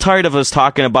 I'm tired of us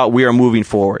talking about we are moving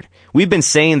forward. We've been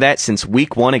saying that since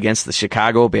week 1 against the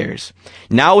Chicago Bears.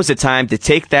 Now is the time to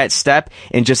take that step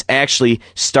and just actually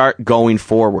start going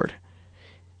forward.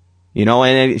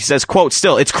 And he says, quote,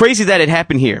 still, it's crazy that it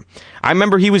happened here. I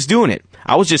remember he was doing it.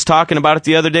 I was just talking about it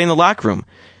the other day in the locker room.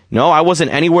 No, I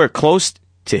wasn't anywhere close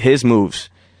to his moves.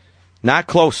 Not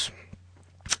close.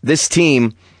 This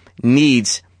team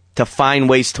needs to find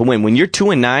ways to win. When you're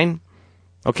 2-9,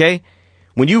 okay,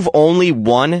 when you've only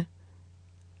won,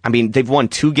 they've won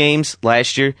 2 games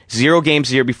last year, 0 games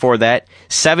the year before that,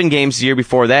 7 games the year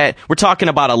before that. We're talking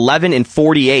about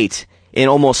 11-48 in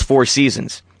almost 4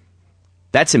 seasons.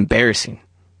 That's embarrassing.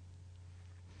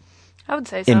 I would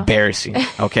say so. Embarrassing,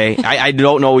 okay? I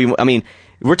don't know.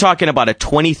 We're talking about a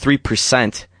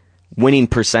 23% winning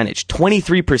percentage.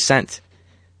 23%.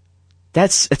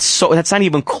 That's not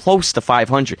even close to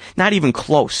 500. Not even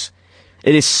close.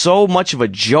 It is so much of a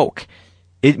joke.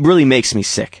 It really makes me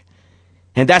sick.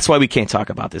 And that's why we can't talk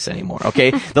about this anymore,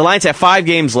 okay? The Lions have 5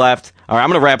 games left. All right, I'm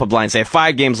going to wrap up the Lions. They have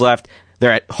 5 games left.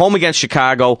 They're at home against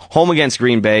Chicago, home against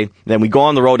Green Bay. Then we go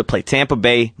on the road to play Tampa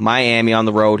Bay, Miami on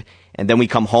the road, and then we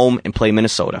come home and play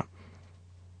Minnesota.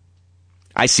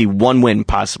 I see 1 win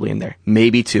possibly in there,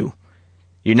 maybe 2.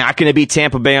 You're not going to beat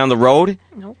Tampa Bay on the road.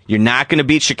 Nope. You're not going to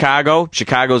beat Chicago.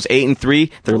 Chicago's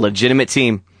 8-3. They're a legitimate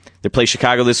team. They play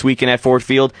Chicago this weekend at Ford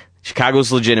Field.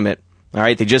 Chicago's legitimate. All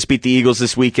right, they just beat the Eagles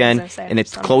this weekend, and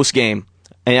it's a close game.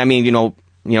 And I mean, you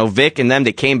know, Vic and them,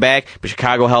 they came back, but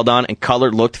Chicago held on, and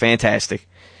Cutler looked fantastic.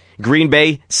 Green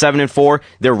Bay, 7-4,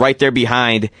 they're right there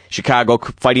behind Chicago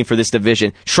fighting for this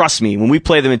division. Trust me, when we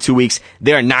play them in 2 weeks,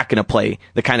 they are not going to play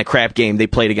the kind of crap game they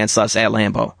played against us at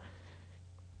Lambeau.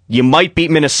 You might beat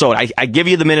Minnesota. I give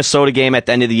you the Minnesota game at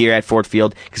the end of the year at Ford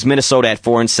Field because Minnesota at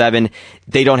 4-7,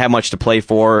 they don't have much to play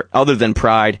for other than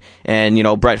pride and, you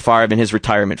know, Brett Favre and his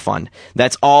retirement fund.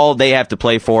 That's all they have to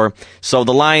play for. So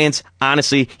the Lions,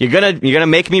 honestly, you're gonna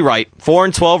make me right.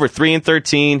 4-12 or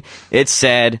 3-13. It's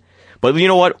sad. But you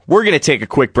know what? We're going to take a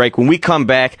quick break. When we come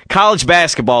back, college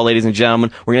basketball, ladies and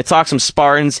gentlemen. We're going to talk some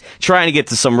Spartans, trying to get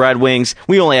to some Red Wings.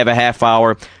 We only have a half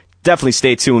hour. Definitely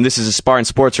stay tuned. This is a Spartan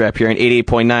Sports Wrap here on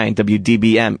 88.9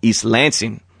 WDBM East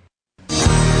Lansing.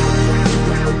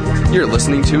 You're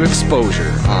listening to Exposure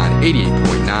on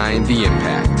 88.9 The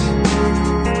Impact.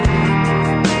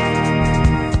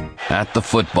 At the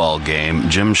football game,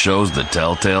 Jim shows the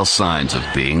telltale signs of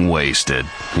being wasted.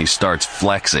 He starts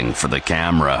flexing for the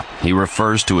camera. He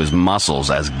refers to his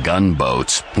muscles as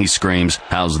gunboats. He screams,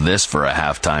 "How's this for a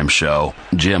halftime show?"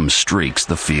 Jim streaks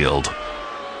the field.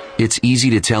 It's easy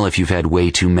to tell if you've had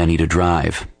way too many to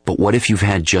drive. But what if you've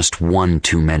had just one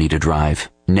too many to drive?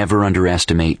 Never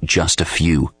underestimate just a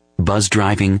few. Buzz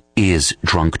driving is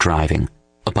drunk driving.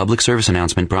 A public service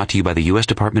announcement brought to you by the U.S.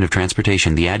 Department of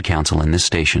Transportation, the Ad Council, and this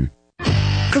station.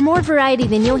 For more variety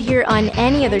than you'll hear on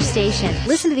any other station,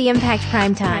 listen to the Impact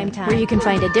Primetime, where you can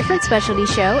find a different specialty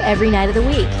show every night of the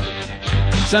week.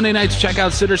 Sunday nights, check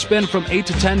out Sitter Spin from 8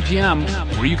 to 10 p.m.,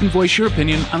 where you can voice your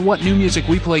opinion on what new music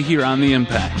we play here on The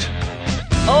Impact.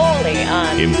 Only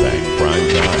on Impact Prime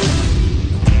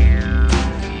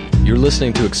Time. You're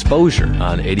listening to Exposure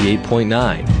on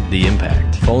 88.9 The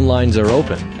Impact. Phone lines are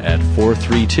open at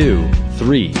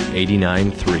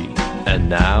 432-3893. And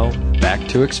now, back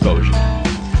to Exposure.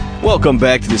 Welcome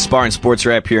back to the Spartan Sports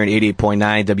Wrap here on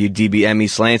 88.9 WDBM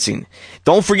East Lansing.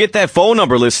 Don't forget that phone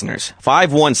number, listeners.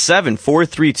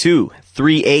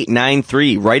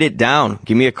 517-432-3893. Write it down.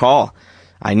 Give me a call.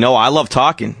 I know I love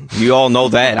talking. You all know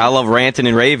that. I love ranting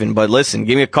and raving. But listen,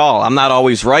 give me a call. I'm not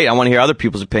always right. I want to hear other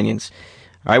people's opinions.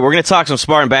 All right, we're going to talk some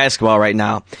Spartan basketball right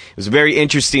now. It was a very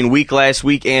interesting week last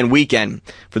week and weekend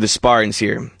for the Spartans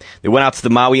here. They went out to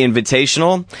the Maui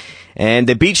Invitational, and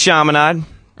they beat Chaminade,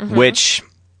 which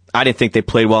I didn't think they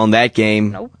played well in that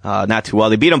game. Nope. Not too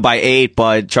well. They beat them by 8,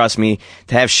 but trust me,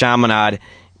 to have Chaminade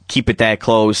keep it that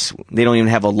close, they don't even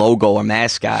have a logo or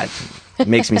mascot. It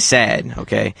makes me sad,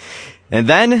 okay? And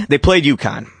then they played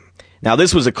UConn. Now,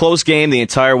 this was a close game the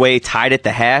entire way, tied at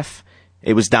the half.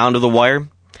 It was down to the wire.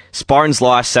 Spartans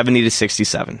lost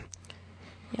 70-67.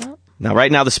 Yep. Now,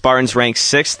 right now, the Spartans rank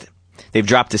 6th. They've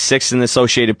dropped to 6th in the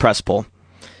Associated Press poll,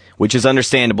 which is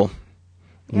understandable.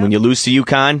 Yep. When you lose to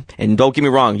UConn, and don't get me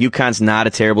wrong, UConn's not a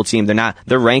terrible team.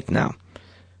 They're ranked now.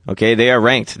 Okay, they are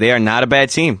ranked. They are not a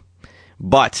bad team.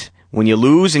 But when you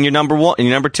lose and you're number 1 and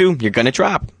you're number 2, you're going to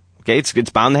drop. Okay, it's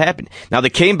bound to happen. Now, they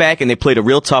came back and they played a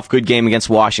real tough, good game against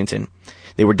Washington.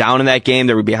 They were down in that game.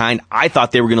 They were behind. I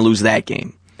thought they were going to lose that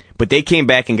game. But they came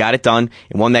back and got it done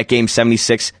and won that game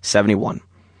 76-71.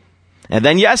 And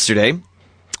then yesterday,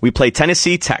 we played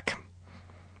Tennessee Tech,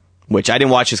 which I didn't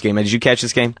watch this game. Did you catch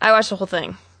this game? I watched the whole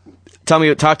thing.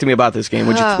 Talk to me about this game.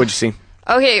 What'd you see?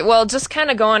 Okay, well, just kind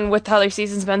of going with how their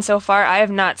season's been so far, I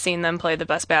have not seen them play the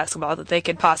best basketball that they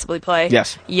could possibly play.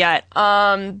 Yes. Yet.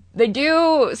 They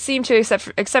do seem to, except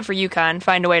for UConn,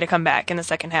 find a way to come back in the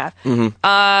second half.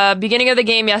 Beginning of the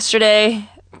game yesterday,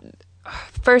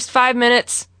 first 5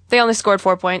 minutes, they only scored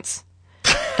 4 points.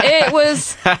 It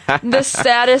was the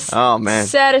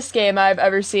saddest game I've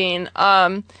ever seen.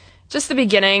 Just the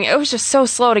beginning, it was just so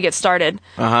slow to get started.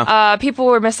 People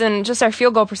were missing just our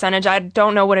field goal percentage. I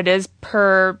don't know what it is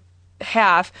per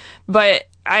half, but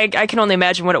I can only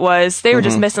imagine what it was. They were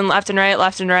just missing left and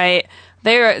right.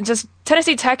 They were just,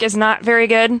 Tennessee Tech is not very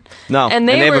good. No, and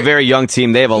they have a very young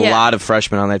team. They have a lot of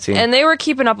freshmen on that team. And they were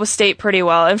keeping up with State pretty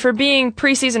well. And for being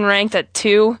preseason ranked at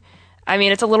 2, I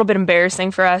mean, it's a little bit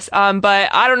embarrassing for us.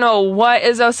 But I don't know what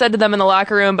Izzo said to them in the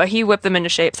locker room, but he whipped them into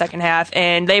shape second half,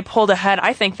 and they pulled ahead.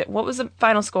 I think what was the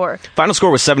final score? Final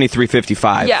score was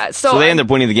 73-55. Yeah, so they ended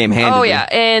up winning the game handedly. Oh yeah,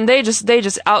 and they just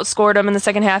outscored them in the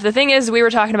second half. The thing is, we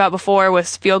were talking about before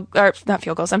was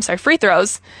free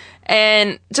throws,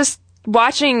 and just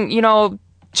watching,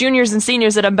 juniors and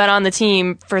seniors that have been on the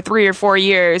team for 3 or 4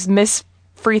 years miss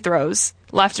free throws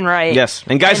left and right. Yes,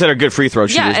 and guys that are good free throw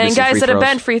shooters. Yeah, and guys that have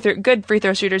been good free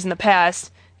throw shooters in the past.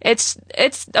 It's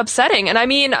upsetting. And I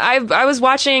mean, I was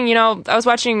watching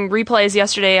replays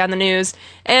yesterday on the news,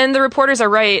 and the reporters are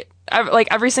right.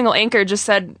 Every single anchor just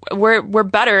said we're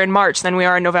better in March than we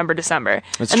are in November, December.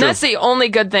 That's true. That's the only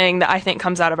good thing that I think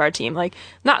comes out of our team.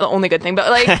 Not the only good thing, but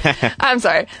I'm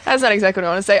sorry, that's not exactly what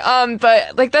I want to say.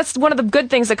 But that's one of the good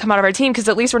things that come out of our team, because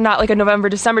at least we're not like a November,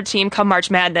 December team come March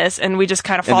Madness and we just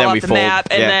kind of fall off the map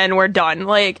and then we're done.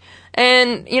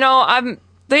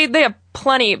 They have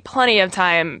plenty of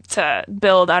time to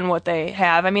build on what they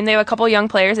have. I mean, they have a couple young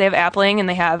players. They have Appling and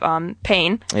they have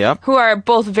Payne, who are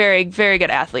both very, very good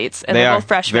athletes. And they're both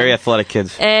freshmen. Very athletic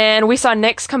kids. And we saw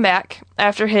Nix come back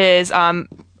after his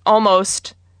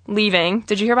almost leaving.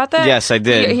 Did you hear about that? Yes, I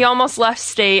did. He almost left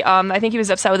state. I think he was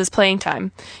upset with his playing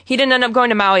time. He didn't end up going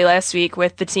to Maui last week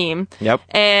with the team. Yep.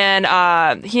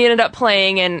 And he ended up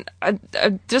playing, and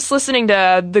just listening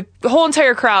to the whole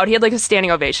entire crowd, he had a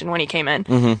standing ovation when he came in.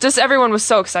 Mm-hmm. Just everyone was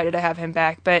so excited to have him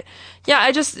back. But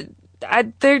yeah,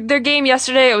 their game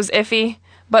yesterday, it was iffy.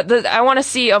 But I want to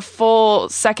see a full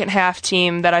second half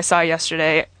team that I saw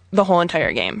yesterday. The whole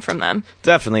entire game from them.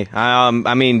 Definitely.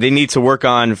 I mean, they need to work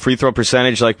on free throw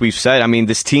percentage, like we've said. I mean,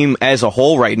 this team as a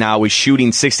whole right now is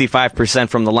shooting 65%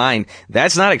 from the line.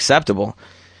 That's not acceptable.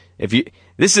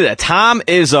 This is a Tom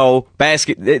Izzo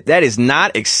basket. That is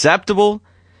not acceptable.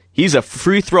 He's a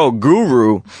free throw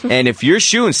guru. And if you're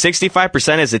shooting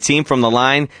 65% as a team from the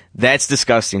line, that's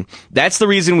disgusting. That's the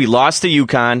reason we lost to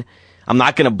UConn. I'm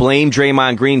not going to blame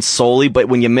Draymond Green solely, but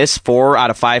when you miss 4 out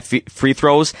of 5 free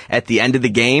throws at the end of the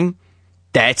game,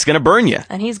 that's going to burn you.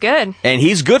 And he's good. And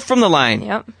he's good from the line.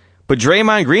 Yep. But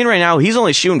Draymond Green right now, he's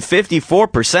only shooting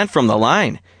 54% from the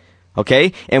line.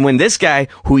 Okay? And when this guy,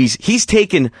 he's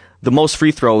taken the most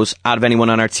free throws out of anyone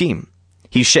on our team.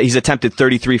 He's attempted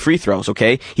 33 free throws,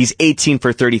 okay? He's 18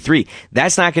 for 33.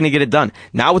 That's not going to get it done.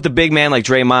 Not with the big man like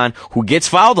Draymond, who gets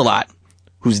fouled a lot,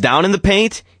 who's down in the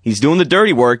paint. He's doing the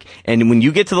dirty work, and when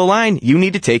you get to the line, you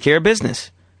need to take care of business.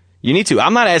 You need to.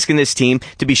 I'm not asking this team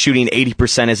to be shooting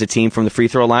 80% as a team from the free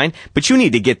throw line, but you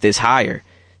need to get this higher.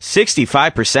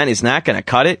 65% is not going to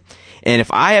cut it, and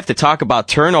if I have to talk about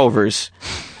turnovers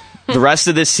the rest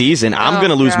of this season, I'm going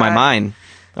to lose my mind.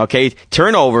 Okay?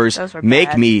 Turnovers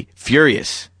make me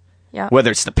furious. Yeah. Whether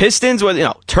it's the Pistons,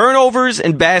 turnovers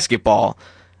in basketball,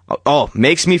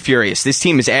 makes me furious. This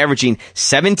team is averaging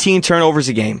 17 turnovers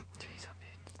a game.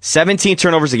 17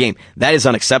 turnovers a game. That is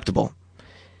unacceptable.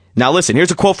 Now listen, here's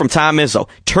a quote from Tom Izzo.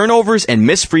 Turnovers and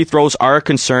missed free throws are a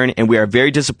concern, and we are very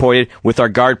disappointed with our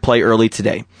guard play early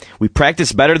today. We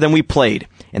practiced better than we played,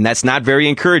 and that's not very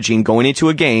encouraging going into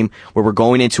a game where we're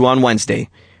going into on Wednesday.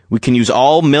 We can use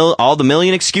all the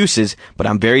million excuses, but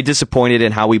I'm very disappointed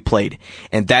in how we played.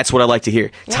 And that's what I like to hear.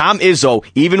 Yeah. Tom Izzo,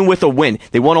 even with a win,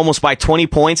 they won almost by 20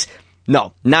 points.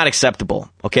 No, not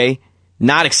acceptable, okay?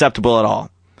 Not acceptable at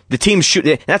all. The team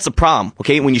shoot. That's the problem.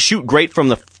 Okay, when you shoot great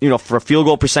from for a field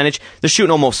goal percentage, they're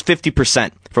shooting almost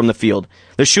 50% from the field.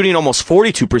 They're shooting almost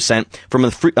 42% from the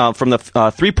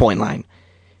 3-point line.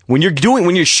 When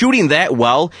you're shooting that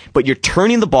well, but you're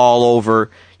turning the ball over,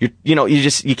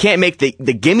 you can't make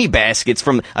the gimme baskets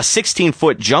from a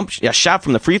 16-foot shot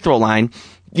from the free throw line.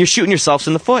 You're shooting yourselves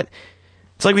in the foot.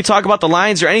 It's like we talk about the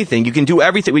lines or anything. You can do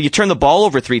everything. When you turn the ball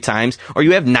over 3 times, or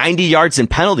you have 90 yards in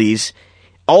penalties,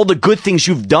 all the good things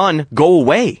you've done go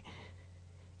away.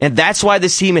 And that's why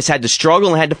this team has had to struggle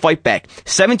and had to fight back.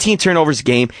 17 turnovers a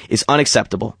game is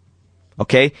unacceptable.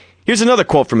 Okay? Here's another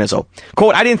quote from Izzo.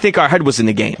 Quote, I didn't think our head was in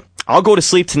the game. I'll go to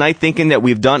sleep tonight thinking that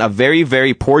we've done a very,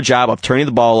 very poor job of turning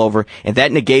the ball over, and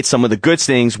that negates some of the good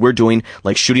things we're doing,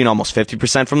 like shooting almost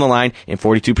 50% from the line and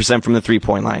 42% from the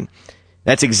 3-point line.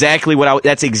 That's exactly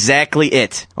that's exactly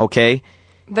it, okay?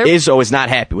 Izzo is not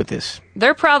happy with this.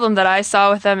 Their problem that I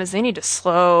saw with them is they need to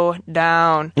slow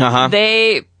down. Uh-huh.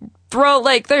 They throw,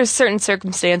 there's certain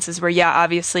circumstances where,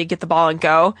 obviously get the ball and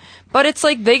go, but it's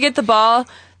like they get the ball,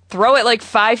 throw it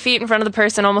 5 feet in front of the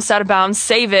person, almost out of bounds,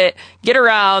 save it, get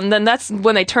around, then that's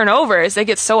when they turn over, is they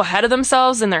get so ahead of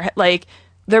themselves and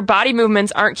their body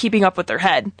movements aren't keeping up with their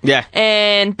head. Yeah.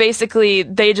 And basically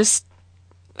they just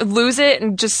lose it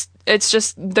and it's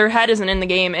just their head isn't in the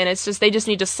game, and it's just they just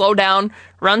need to slow down,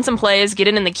 run some plays, get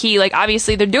it in the key. Like,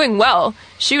 obviously they're doing well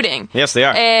shooting. Yes, they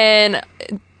are. And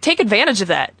take advantage of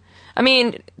that. I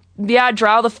mean, yeah,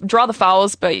 draw the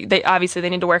fouls, but they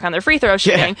need to work on their free throw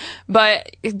shooting. Yeah.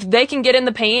 But they can get in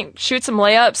the paint, shoot some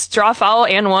layups, draw foul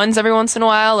and ones every once in a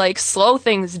while. Like, slow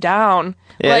things down.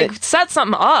 Yeah, like, set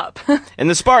something up. And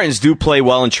the Spartans do play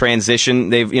well in transition.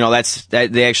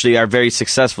 They actually are very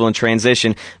successful in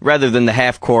transition rather than the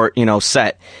half court,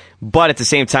 set. But at the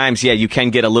same time, yeah, you can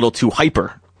get a little too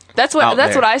hyper. That's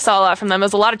what I saw a lot from them. It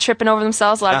was a lot of tripping over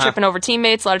themselves, a lot of tripping over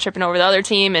teammates, a lot of tripping over the other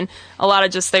team, and a lot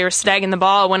of just they were snagging the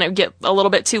ball when it would get a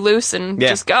little bit too loose and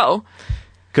just go.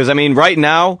 Because, I mean, right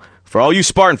now, for all you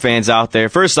Spartan fans out there,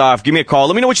 first off, give me a call.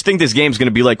 Let me know what you think this game's going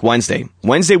to be like Wednesday.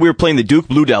 Wednesday, we were playing the Duke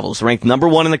Blue Devils, ranked number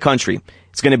 1 in the country.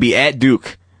 It's going to be at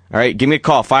Duke. All right, give me a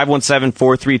call,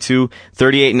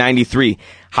 517-432-3893.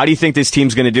 How do you think this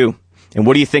team's going to do? And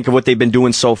what do you think of what they've been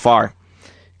doing so far?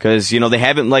 Because, they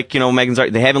haven't,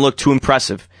 they haven't looked too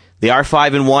impressive. They are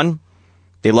 5-1.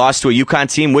 They lost to a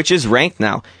UConn team, which is ranked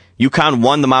now. UConn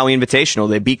won the Maui Invitational.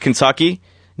 They beat Kentucky,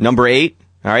 number 8.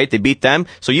 All right, they beat them.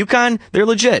 So UConn, they're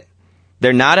legit.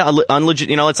 They're not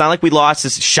unlegit. It's not like we lost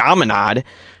this Chaminade,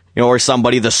 or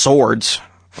somebody, the Swords.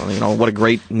 Well, what a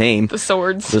great name. The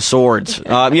Swords. The Swords.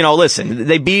 Listen,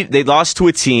 they lost to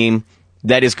a team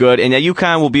that is good, and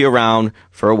UConn will be around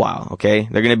for a while, okay?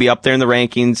 They're going to be up there in the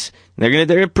rankings.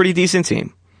 They're a pretty decent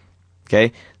team,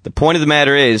 okay? The point of the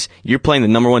matter is, you're playing the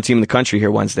number 1 team in the country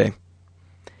here Wednesday.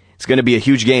 It's going to be a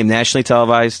huge game, nationally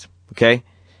televised, okay?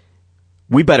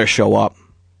 We better show up,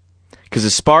 because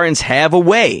the Spartans have a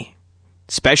way,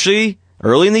 especially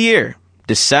early in the year,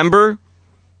 December,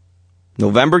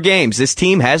 November games. This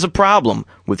team has a problem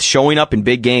with showing up in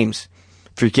big games.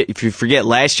 If you forget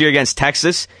last year against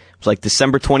Texas, it was like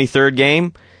December 23rd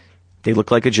game, they look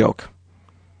like a joke.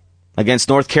 Against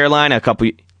North Carolina,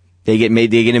 they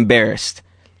get embarrassed.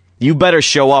 You better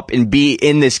show up and be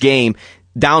in this game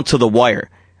down to the wire.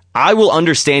 I will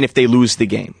understand if they lose the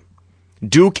game.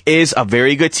 Duke is a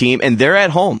very good team, and they're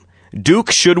at home.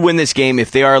 Duke should win this game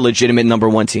if they are a legitimate number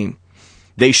 1 team.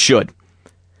 They should.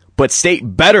 But State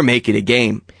better make it a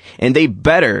game, and they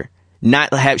better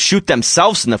not shoot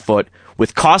themselves in the foot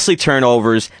with costly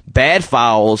turnovers, bad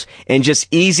fouls, and just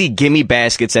easy gimme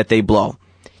baskets that they blow.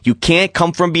 You can't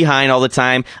come from behind all the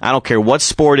time. I don't care what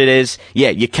sport it is. Yeah,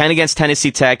 you can against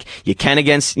Tennessee Tech. You can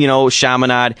against,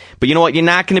 Chaminade. But you know what? You're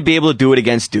not going to be able to do it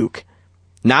against Duke.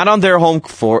 Not on their home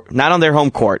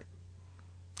court.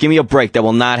 Give me a break. That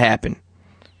will not happen.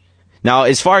 Now,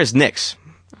 as far as Nix,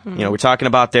 we're talking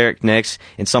about Derek Nix,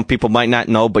 and some people might not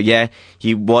know, but yeah,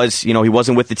 he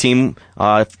wasn't with the team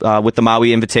with the Maui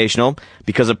Invitational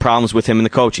because of problems with him and the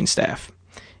coaching staff,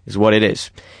 is what it is.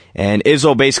 And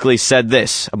Izzo basically said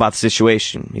this about the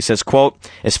situation. He says, quote,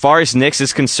 "As far as Nix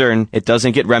is concerned, it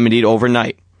doesn't get remedied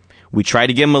overnight. We tried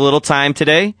to give him a little time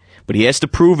today, but he has to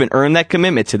prove and earn that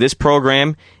commitment to this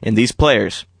program and these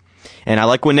players." And I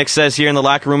like what Nix says here in the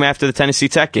locker room after the Tennessee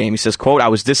Tech game. He says, quote, "I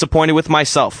was disappointed with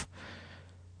myself.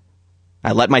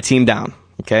 I let my team down."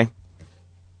 Okay?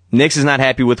 Nix is not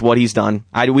happy with what he's done.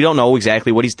 We don't know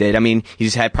exactly what he's did. I mean,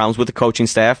 he's had problems with the coaching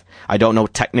staff. I don't know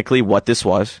technically what this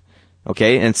was.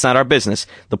 Okay? And it's not our business.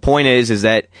 The point is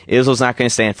that Izzo's not going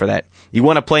to stand for that. You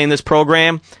want to play in this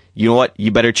program? You know what?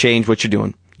 You better change what you're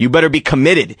doing. You better be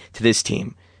committed to this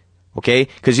team. Okay?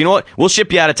 Because you know what? We'll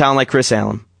ship you out of town like Chris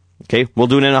Allen. Okay? We'll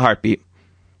do it in a heartbeat.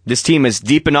 This team is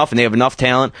deep enough and they have enough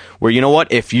talent where, you know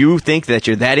what, if you think that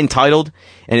you're that entitled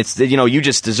and it's, you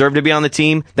just deserve to be on the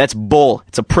team, that's bull.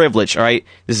 It's a privilege, all right?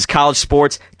 This is college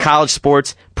sports,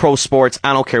 pro sports,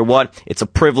 I don't care what. It's a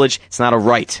privilege. It's not a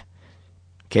right.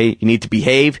 Okay? You need to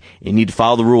behave. You need to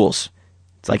follow the rules.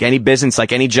 It's like any business,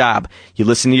 like any job. You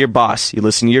listen to your boss. You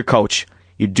listen to your coach.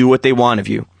 You do what they want of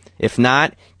you. If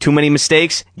not, too many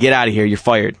mistakes, get out of here. You're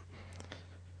fired.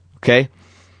 Okay?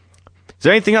 Is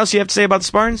there anything else you have to say about the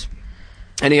Spartans?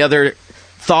 Any other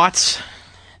thoughts?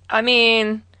 I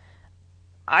mean,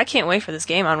 I can't wait for this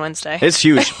game on Wednesday. It's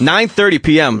huge. 9:30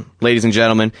 p.m., ladies and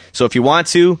gentlemen. So if you want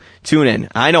to, tune in.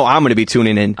 I know I'm going to be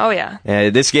tuning in. Oh, yeah.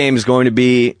 This game is going to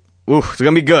be, it's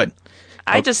going to be good.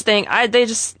 I just think,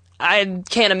 I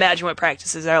can't imagine what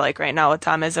practices are like right now with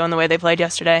Tom Izzo and the way they played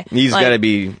yesterday. He's got to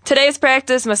be... Today's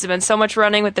practice must have been so much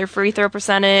running with their free throw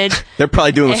percentage. They're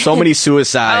probably doing so many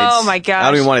suicides. Oh, my gosh. I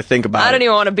don't even want to think about it. I don't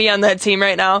even want to be on that team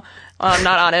right now. Well, I'm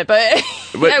not on it, but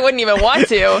I wouldn't even want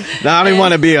to. No, I don't even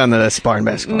want to be on the Spartan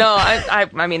basketball. No, I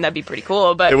mean, that'd be pretty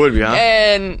cool. But it would be,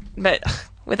 huh? But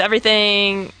with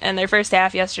everything and their first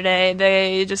half yesterday,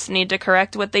 they just need to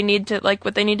correct what they need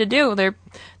to do.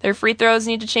 Their free throws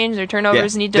need to change. Their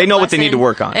turnovers need to. They know what they need to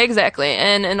work on. Exactly.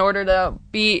 And in order to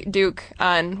beat Duke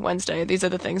on Wednesday, these are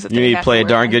the things that you need to play a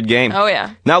darn good game. Oh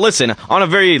yeah. Now listen, on a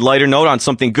very lighter note, on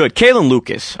something good, Kalen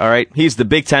Lucas. All right, he's the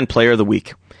Big Ten Player of the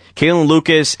Week. Kalen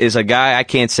Lucas is a guy I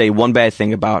can't say one bad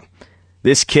thing about.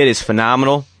 This kid is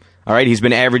phenomenal. All right, he's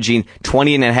been averaging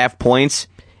 20.5 points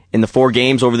in the 4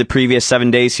 games over the previous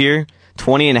 7 days here.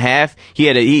 20.5.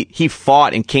 He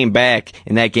fought and came back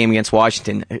in that game against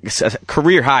Washington. A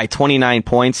career high, 29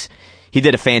 points. He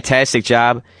did a fantastic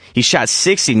job. He shot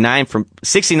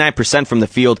 69% from the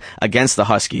field against the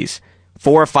Huskies.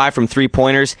 4 or 5 from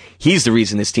 3-pointers. He's the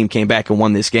reason this team came back and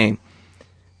won this game.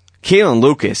 Kalen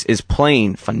Lucas is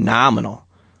playing phenomenal.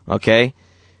 Okay?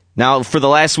 Now, for the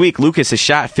last week, Lucas has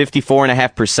shot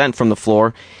 54.5% from the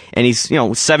floor, and he's,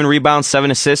 7 rebounds,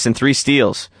 7 assists, and 3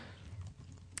 steals.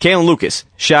 Kalen Lucas,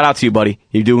 shout out to you, buddy.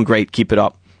 You're doing great. Keep it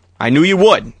up. I knew you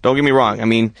would. Don't get me wrong. I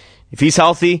mean, if he's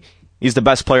healthy, he's the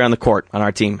best player on the court on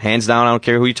our team. Hands down, I don't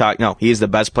care who you talk. No, he is the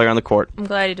best player on the court. I'm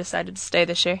glad he decided to stay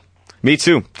this year. Me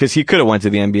too, because he could have went to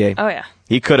the NBA. Oh, yeah.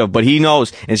 He could have, but he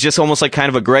knows. It's just almost like kind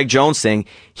of a Greg Jones thing.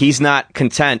 He's not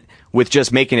content with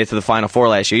just making it to the Final Four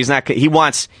last year. He's not. He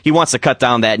wants to cut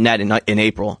down that net in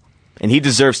April, and he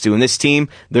deserves to. And this team,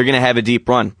 they're going to have a deep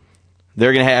run.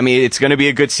 They're going to have. I mean, it's going to be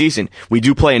a good season. We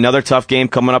do play another tough game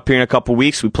coming up here in a couple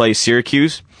weeks. We play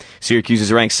Syracuse. Syracuse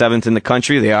is ranked 7th in the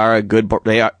country. They are a good.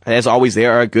 They are, as always, they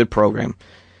are a good program.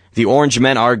 The Orange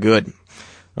Men are good.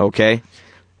 Okay.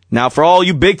 Now, for all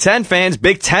you Big Ten fans,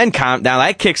 Big Ten countdown,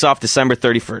 that kicks off December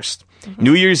 31st. Mm-hmm.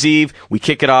 New Year's Eve, we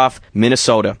kick it off,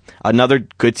 Minnesota. Another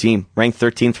good team, ranked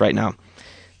 13th right now.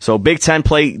 So Big Ten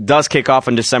play does kick off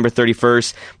on December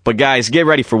 31st. But guys, get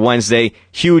ready for Wednesday.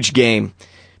 Huge game.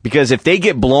 Because if they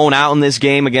get blown out in this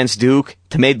game against Duke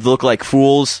to make them look like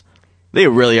fools, they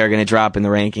really are going to drop in the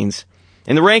rankings.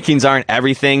 And the rankings aren't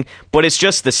everything, but it's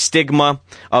just the stigma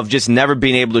of just never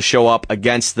being able to show up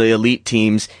against the elite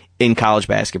teams in college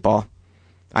basketball.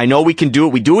 I know we can do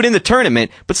it. We do it in the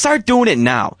tournament, but start doing it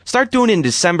now. Start doing it in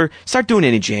December. Start doing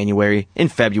it in January, in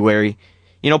February.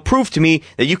 Prove to me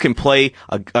that you can play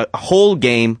a whole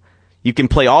game. You can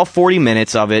play all 40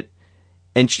 minutes of it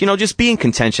and, just be in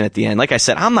contention at the end. Like I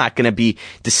said, I'm not going to be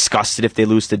disgusted if they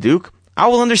lose to Duke. I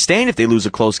will understand if they lose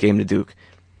a close game to Duke.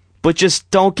 But just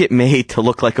don't get made to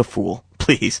look like a fool,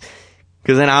 please.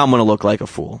 Because then I'm going to look like a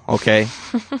fool, okay?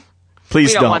 Please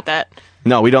we don't want that.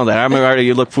 No, we don't. I remember already.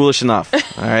 You look foolish enough.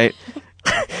 All right.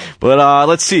 But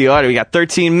let's see. All right, we got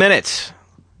 13 minutes.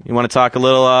 You want to talk a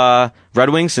little Red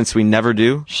Wings since we never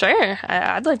do? Sure.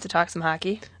 I'd like to talk some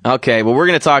hockey. Okay. Well, we're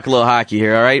going to talk a little hockey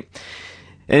here. All right.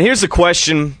 And here's the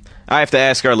question I have to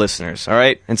ask our listeners. All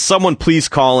right. And someone please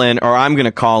call in, or I'm going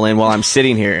to call in while I'm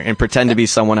sitting here and pretend to be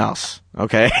someone else.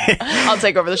 Okay. I'll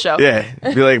take over the show. Yeah.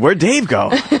 Be like, where'd Dave go?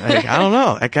 Like, I don't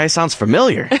know. That guy sounds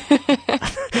familiar.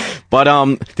 But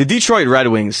the Detroit Red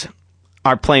Wings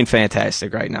are playing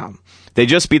fantastic right now. They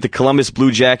just beat the Columbus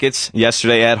Blue Jackets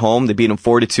yesterday at home. They beat them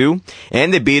 4-2,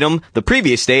 and they beat them the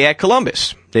previous day at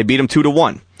Columbus. They beat them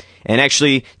 2-1. And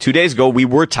actually, 2 days ago, we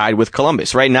were tied with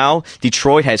Columbus. Right now,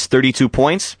 Detroit has 32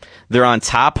 points. They're on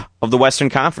top of the Western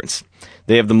Conference.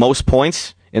 They have the most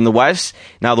points in the West.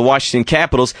 Now, the Washington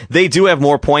Capitals, they do have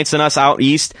more points than us out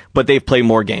east, but they've played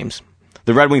more games.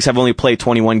 The Red Wings have only played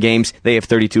 21 games. They have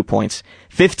 32 points.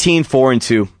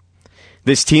 15-4-2.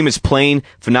 This team is playing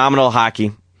phenomenal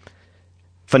hockey.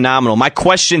 Phenomenal. My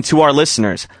question to our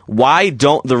listeners, why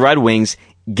don't the Red Wings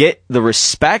get the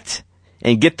respect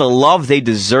and get the love they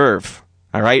deserve?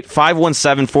 All right?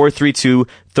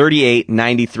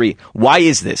 517-432-3893. Why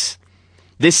is this?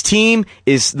 This team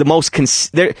is the most...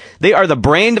 they are the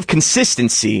brand of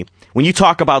consistency when you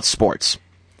talk about sports.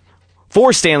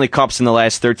 4 Stanley Cups in the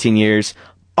last 13 years.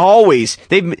 Always.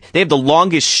 They have the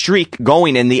longest streak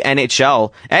going in the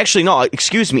NHL. Actually, no,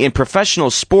 excuse me, in professional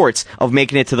sports of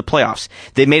making it to the playoffs.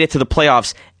 They made it to the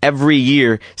playoffs every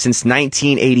year since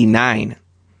 1989.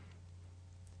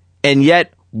 And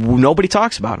yet, nobody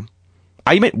talks about them.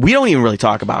 We don't even really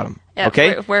talk about them. Yeah,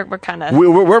 okay? We're kind of...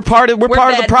 We're part of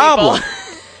the problem.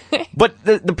 But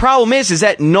the problem is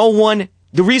that no one...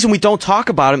 The reason we don't talk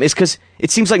about them is because it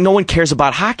seems like no one cares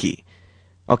about hockey.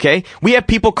 Okay? We have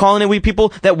people calling in. We have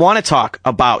people that want to talk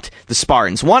about the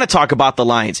Spartans, want to talk about the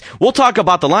Lions. We'll talk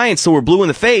about the Lions till we're blue in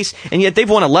the face, and yet they've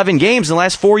won 11 games in the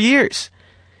last 4 years.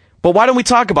 But why don't we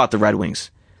talk about the Red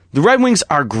Wings? The Red Wings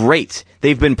are great.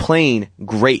 They've been playing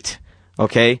great.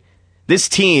 Okay? This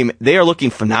team, they are looking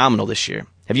phenomenal this year.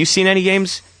 Have you seen any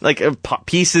games? Like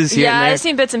pieces here and there? Yeah, I've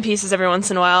seen bits and pieces every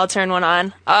once in a while. I'll turn one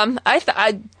on.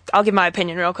 I'll give my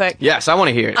opinion real quick. Yes, I want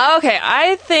to hear it. Okay,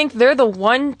 I think they're the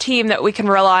one team that we can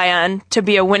rely on to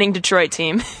be a winning Detroit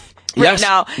team. Right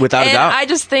now. Without a doubt. I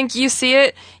just think you see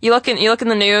it, you look in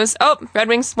the news, oh, Red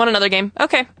Wings won another game.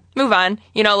 Okay, move on.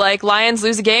 Like Lions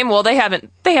lose a game, well they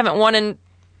haven't won in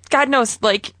God knows,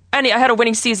 like I had a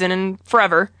winning season in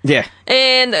forever. Yeah.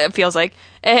 And it feels like.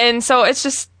 And so it's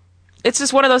just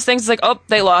one of those things, it's like, oh,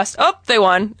 they lost. Oh, they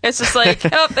won. It's just like,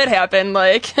 oh, it happened,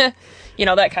 like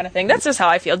that kind of thing. That's just how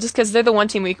I feel, just because they're the one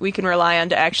team we can rely on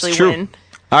to actually win.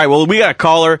 All right, well, we got a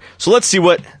caller, so let's see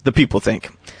what the people think.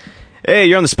 Hey,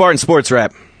 you're on the Spartan Sports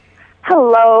Wrap.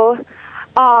 Hello.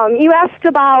 You asked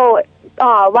about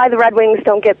why the Red Wings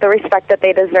don't get the respect that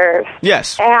they deserve.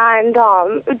 Yes. And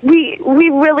we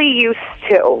really used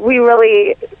to. We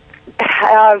really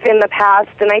have in the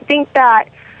past. And I think that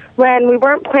when we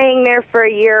weren't playing there for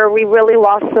a year, we really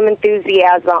lost some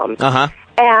enthusiasm. Uh-huh.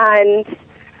 And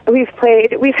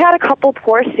we've had a couple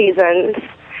poor seasons.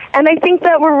 And I think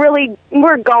that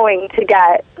we're going to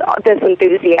get this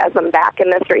enthusiasm back and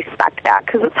this respect back,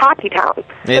 because it's hockey town.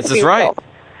 Yes, that's right.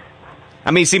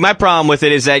 I mean, see, my problem with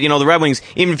it is that, the Red Wings,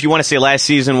 even if you want to say last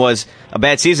season was a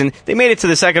bad season, they made it to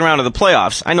the second round of the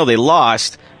playoffs. I know they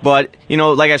lost, but,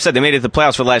 like I've said, they made it to the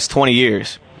playoffs for the last 20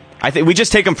 years. I think we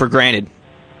just take them for granted,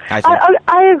 I think.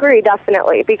 I agree,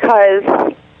 definitely,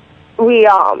 because we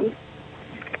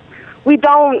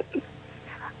don't...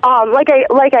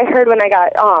 like I heard when I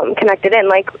got connected in,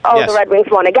 yes. The Red Wings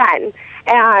won again,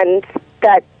 and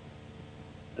that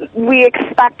we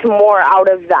expect more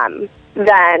out of them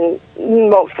than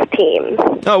most teams.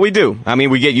 Oh, we do. I mean,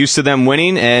 we get used to them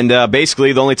winning, and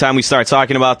basically the only time we start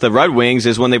talking about the Red Wings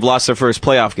is when they've lost their first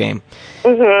playoff game.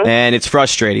 Mm-hmm. And it's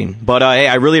frustrating. But, hey,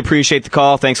 I really appreciate the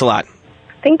call. Thanks a lot.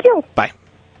 Thank you. Bye.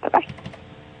 Bye-bye.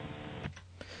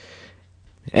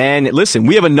 And listen,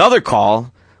 we have another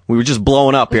call. We were just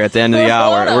blowing up here at the end of the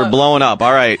hour. We're blowing up.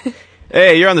 All right.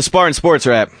 Hey, you're on the Spartan Sports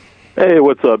Wrap. Hey,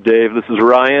 what's up, Dave? This is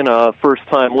Ryan,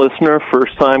 first-time listener,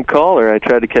 first-time caller. I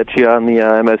tried to catch you on the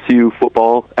MSU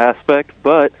football aspect,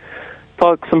 but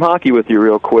talk some hockey with you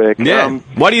real quick. Yeah.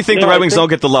 Why do you think the Red Wings don't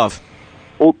get the love?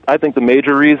 Well, I think the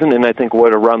major reason, and I think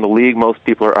what around the league most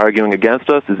people are arguing against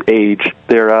us, is age.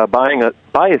 They're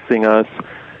biasing us,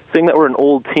 saying that we're an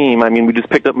old team. I mean, we just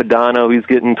picked up Modano. He's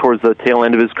getting towards the tail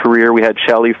end of his career. We had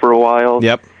Shelley for a while.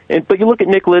 Yep. But you look at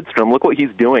Nick Lidstrom. Look what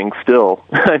he's doing still.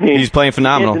 I mean, he's playing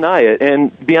phenomenal. You can't deny it.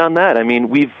 And beyond that, I mean,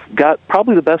 we've got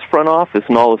probably the best front office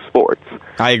in all of sports.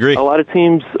 I agree. A lot of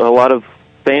teams, a lot of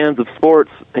fans of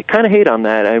sports, they kind of hate on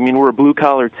that. I mean, we're a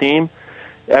blue-collar team.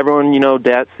 Everyone,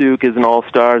 Datsuk is an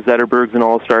all-star. Zetterberg's an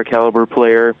all-star caliber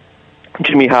player.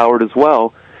 Jimmy Howard as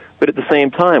well. But at the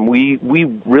same time, we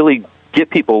really get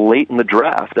people late in the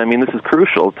draft. I mean, this is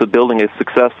crucial to building a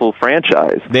successful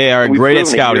franchise. They are great at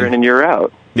scouting. Year in and year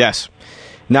out. Yes.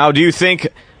 Now, do you think,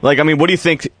 what do you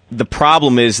think the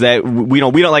problem is that we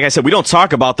don't, like I said, we don't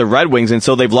talk about the Red Wings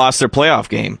until they've lost their playoff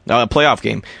game.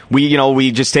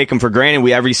 We just take them for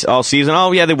granted. All season,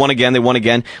 oh yeah, they won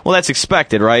again. Well, that's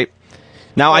expected, right?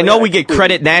 Now, I know we get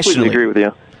credit nationally. I agree with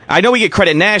you. I know we get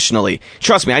credit nationally.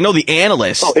 Trust me, I know the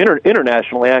analysts. Oh,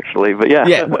 internationally, actually, but yeah.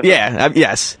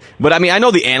 Yes. But I mean, I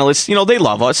know the analysts, they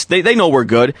love us. They know we're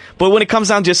good. But when it comes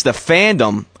down to just the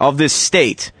fandom of this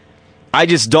state, I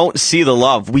just don't see the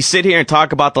love. We sit here and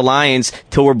talk about the Lions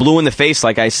till we're blue in the face,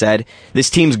 like I said. This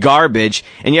team's garbage.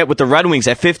 And yet with the Red Wings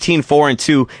at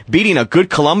 15-4-2, beating a good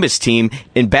Columbus team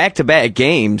in back-to-back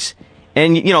games.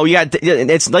 And,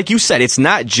 it's like you said, it's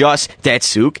not just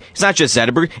Datsuk. It's not just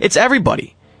Zetterberg. It's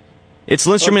everybody. It's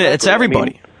Lindstrom, it's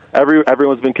everybody. I mean,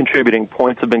 everyone's been contributing.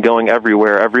 Points have been going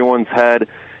everywhere. Everyone's had,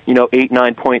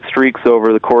 8-9 point streaks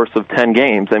over the course of 10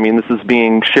 games. I mean, this is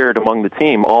being shared among the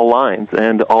team, all lines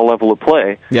and all level of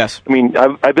play. Yes. I mean,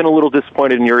 I've been a little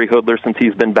disappointed in Yuri Hoodler since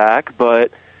he's been back,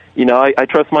 but, I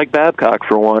trust Mike Babcock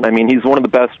for one. I mean, he's one of the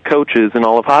best coaches in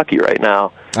all of hockey right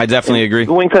now. I definitely agree.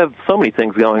 The Wings have so many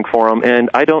things going for them, and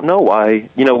I don't know why,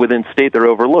 within state they're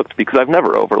overlooked, because I've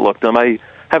never overlooked them. I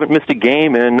haven't missed a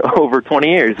game in over 20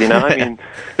 years, I mean,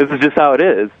 this is just how it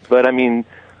is. But, I mean,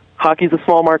 hockey's a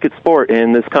small market sport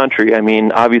in this country. I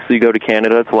mean, obviously you go to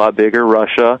Canada, it's a lot bigger,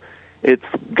 Russia. A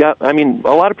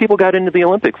lot of people got into the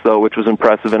Olympics, though, which was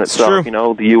impressive in itself,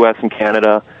 the U.S. and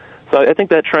Canada. So I think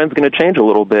that trend's going to change a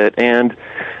little bit. And,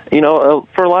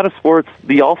 for a lot of sports,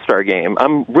 the All-Star game,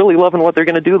 I'm really loving what they're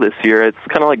going to do this year. It's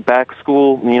kind of like back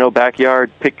school, backyard,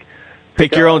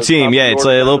 Pick your own team. Yeah, it's a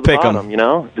little pick 'em.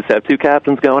 Just have two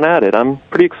captains going at it. I'm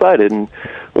pretty excited, and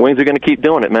the Wings are going to keep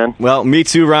doing it, man. Well, me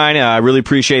too, Ryan. I really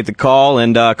appreciate the call,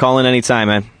 and call in anytime,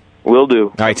 man. Will do.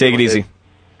 All right, take it easy.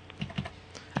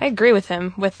 I agree with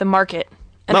him with the market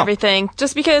and everything.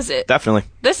 Just because definitely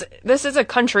this is a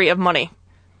country of money.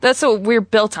 That's what we're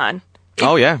built on.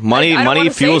 Money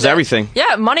fuels everything.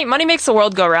 Yeah, money makes the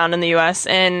world go round in the U.S.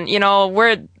 And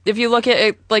if you look at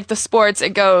it like the sports,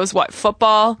 it goes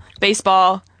football,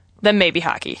 baseball, then maybe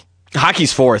hockey.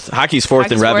 Hockey's fourth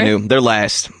in revenue. They're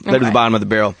last. They're at the bottom of the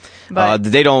barrel.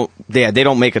 They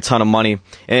don't make a ton of money.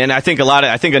 And I think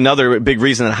another big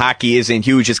reason that hockey isn't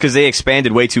huge is because they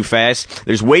expanded way too fast.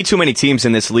 There's way too many teams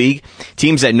in this league,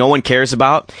 teams that no one cares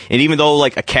about. And even though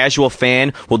like a casual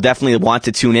fan will definitely want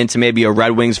to tune into maybe a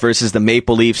Red Wings versus the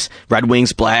Maple Leafs, Red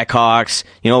Wings, Blackhawks,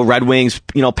 Red Wings,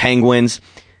 Penguins.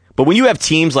 But when you have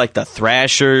teams like the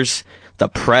Thrashers, the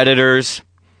Predators,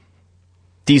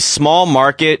 these small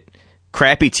market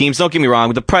crappy teams, don't get me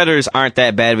wrong, the Predators aren't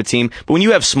that bad of a team, but when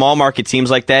you have small market teams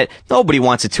like that, nobody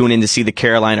wants to tune in to see the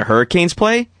Carolina Hurricanes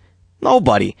play.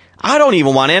 Nobody. I don't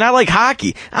even want to, and I like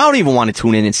hockey. I don't even want to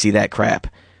tune in and see that crap.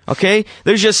 Okay?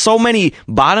 There's just so many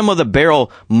bottom of the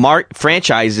barrel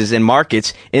franchises and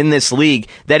markets in this league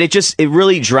that it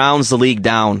really drowns the league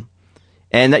down.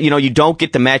 And that, you don't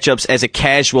get the matchups as a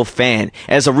casual fan.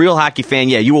 As a real hockey fan,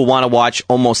 you will want to watch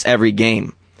almost every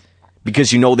game.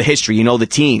 Because you know the history, you know the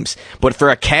teams. But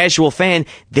for a casual fan,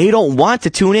 they don't want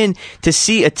to tune in to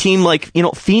see a team like,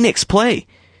 Phoenix play.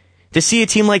 To see a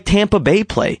team like Tampa Bay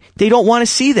play. They don't want to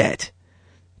see that.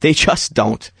 They just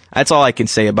don't. That's all I can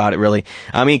say about it, really.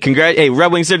 I mean,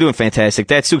 Red Wings, they're doing fantastic.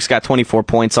 Datsuk's got 24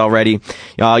 points already.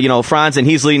 Franz, and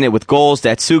he's leading it with goals.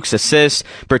 Datsuk's assists.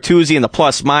 Bertuzzi in the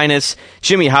plus-minus.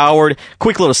 Jimmy Howard.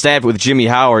 Quick little stab with Jimmy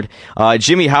Howard.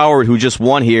 Jimmy Howard, who just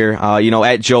won here,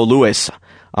 at Joe Louis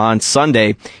on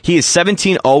Sunday. He is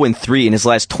 17-0-3 in his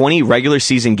last 20 regular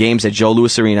season games at Joe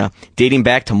Louis Arena, dating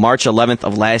back to March 11th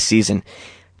of last season.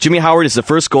 Jimmy Howard is the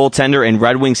first goaltender in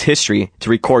Red Wings history to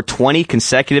record 20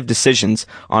 consecutive decisions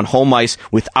on home ice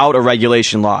without a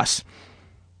regulation loss.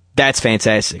 That's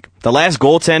fantastic. The last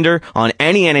goaltender on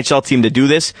any NHL team to do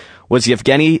this was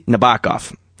Yevgeny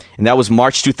Nabokov, and that was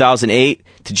March 2008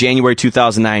 to January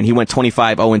 2009. He went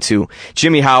 25-0-2.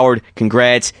 Jimmy Howard,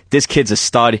 congrats. This kid's a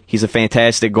stud. He's a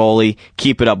fantastic goalie.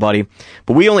 Keep it up, buddy.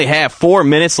 But we only have 4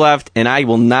 minutes left, and I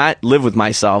will not live with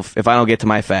myself if I don't get to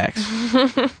my facts.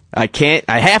 I can't.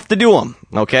 I have to do them,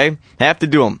 okay? Have to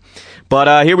do them.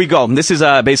 But here we go. This is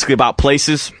basically about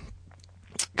places,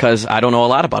 because I don't know a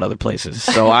lot about other places.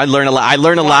 So I learn a lot. I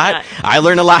learn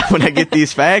a lot when I get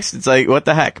these facts. It's like, what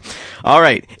the heck? All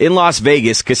right. In Las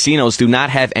Vegas, casinos do not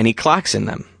have any clocks in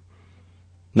them.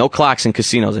 No clocks in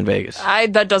casinos in Vegas.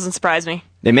 That doesn't surprise me.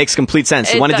 It makes complete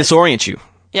sense. They want to disorient you.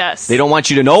 Yes. They don't want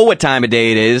you to know what time of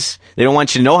day it is. They don't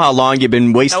want you to know how long you've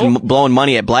been blowing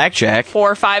money at blackjack.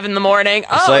 4 or 5 in the morning.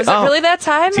 Is it really that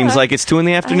time? Seems like it's 2 in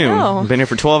the afternoon. I've been here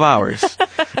for 12 hours.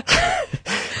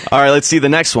 All right, let's see the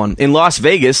next one. In Las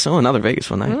Vegas, another Vegas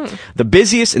one. The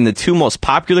busiest and the 2 most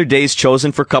popular days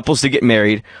chosen for couples to get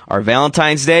married are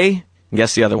Valentine's Day, and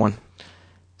guess the other one.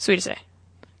 Sweetest Day.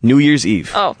 New Year's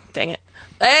Eve. Oh, dang it.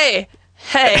 Hey.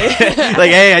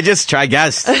 I just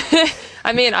guessed.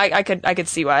 I mean, I could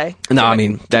see why. No, I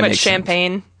mean, that makes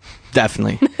champagne. Sense.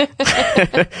 Definitely.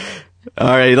 All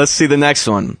right, let's see the next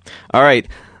one. All right,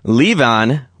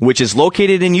 Levon, which is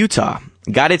located in Utah,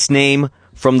 got its name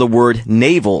from the word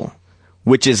navel,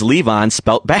 which is Levon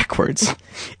spelt backwards.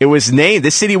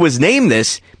 This city was named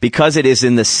this because it is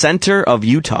in the center of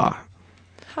Utah.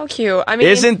 How cute. I mean,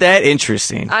 isn't that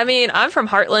interesting? I mean, I'm from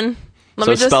Heartland.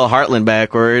 Spell Heartland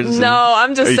backwards? No,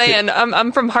 I'm just saying.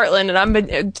 I'm from Heartland, and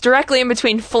I'm directly in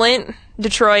between Flint,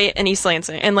 Detroit, and East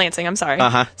Lansing. I'm sorry.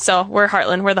 So we're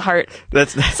Heartland. We're the heart.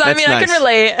 That's nice. I can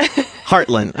relate.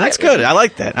 Heartland. That's good. I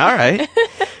like that. All right.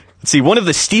 Let's see. One of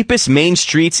the steepest main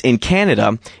streets in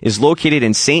Canada is located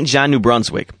in St. John, New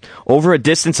Brunswick. Over a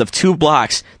distance of 2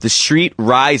 blocks, the street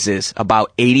rises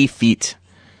about 80 feet.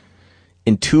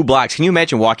 In 2 blocks. Can you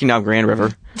imagine walking down Grand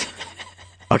River?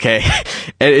 Okay.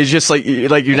 It's just like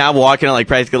you're not walking on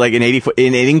practically an 80-foot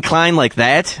in an incline like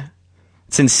that.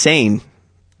 It's insane.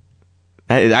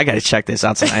 I got to check this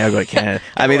out tonight. I'll go to Canada.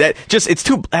 I mean,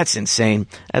 that's insane.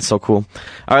 That's so cool.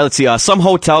 All right, let's see. Some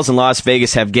hotels in Las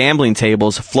Vegas have gambling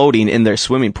tables floating in their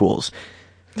swimming pools.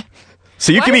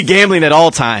 So you can be gambling at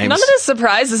all times. None of this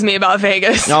surprises me about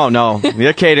Vegas. No.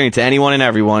 They're catering to anyone and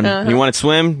everyone. You want to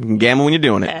swim? You can gamble when you're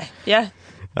doing it. Yeah.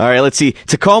 All right, let's see.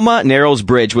 Tacoma Narrows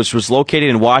Bridge, which was located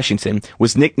in Washington,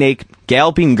 was nicknamed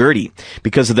Galloping Gertie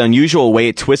because of the unusual way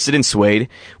it twisted and swayed,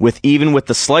 even with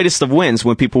the slightest of winds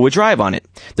when people would drive on it.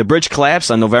 The bridge collapsed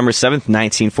on November 7th,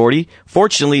 1940.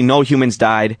 Fortunately, no humans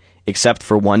died except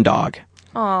for 1 dog.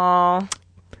 Aww.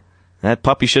 that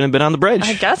puppy shouldn't have been on the bridge.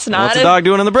 I guess not. What's the dog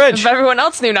doing on the bridge? If everyone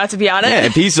else knew not to be on it. Yeah,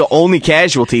 if he's the only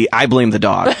casualty, I blame the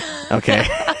dog. Okay.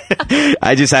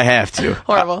 I have to.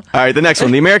 Horrible. All right, the next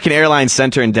one. The American Airlines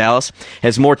Center in Dallas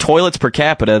has more toilets per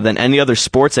capita than any other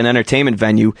sports and entertainment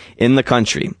venue in the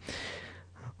country.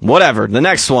 Whatever. The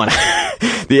next one.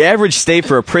 The average stay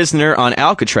for a prisoner on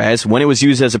Alcatraz when it was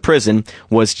used as a prison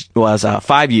was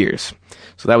 5 years.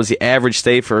 So that was the average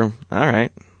stay for, all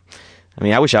right. I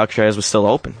mean, I wish Alcatraz was still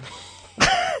open.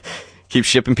 Keep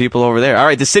shipping people over there. All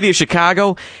right, the city of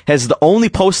Chicago has the only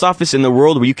post office in the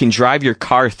world where you can drive your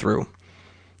car through.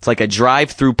 It's like a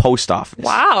drive-through post office.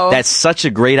 Wow. That's such a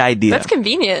great idea. That's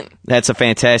convenient. That's a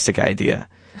fantastic idea.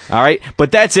 All right,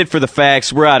 but that's it for the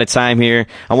facts. We're out of time here.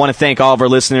 I want to thank all of our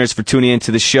listeners for tuning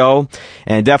into the show,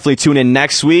 and definitely tune in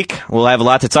next week. We'll have a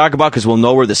lot to talk about because we'll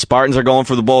know where the Spartans are going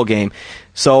for the bowl game.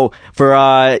 So for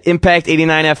Impact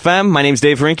 89 FM, my name's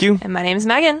Dave Rincu. And my name's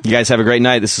Megan. You guys have a great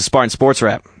night. This is Spartan Sports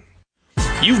Wrap.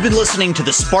 You've been listening to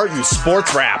the Spartan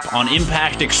Sports Wrap on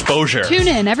Impact Exposure. Tune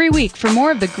in every week for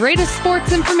more of the greatest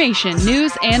sports information,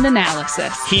 news, and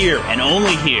analysis. Here and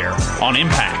only here on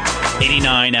Impact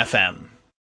 89 FM.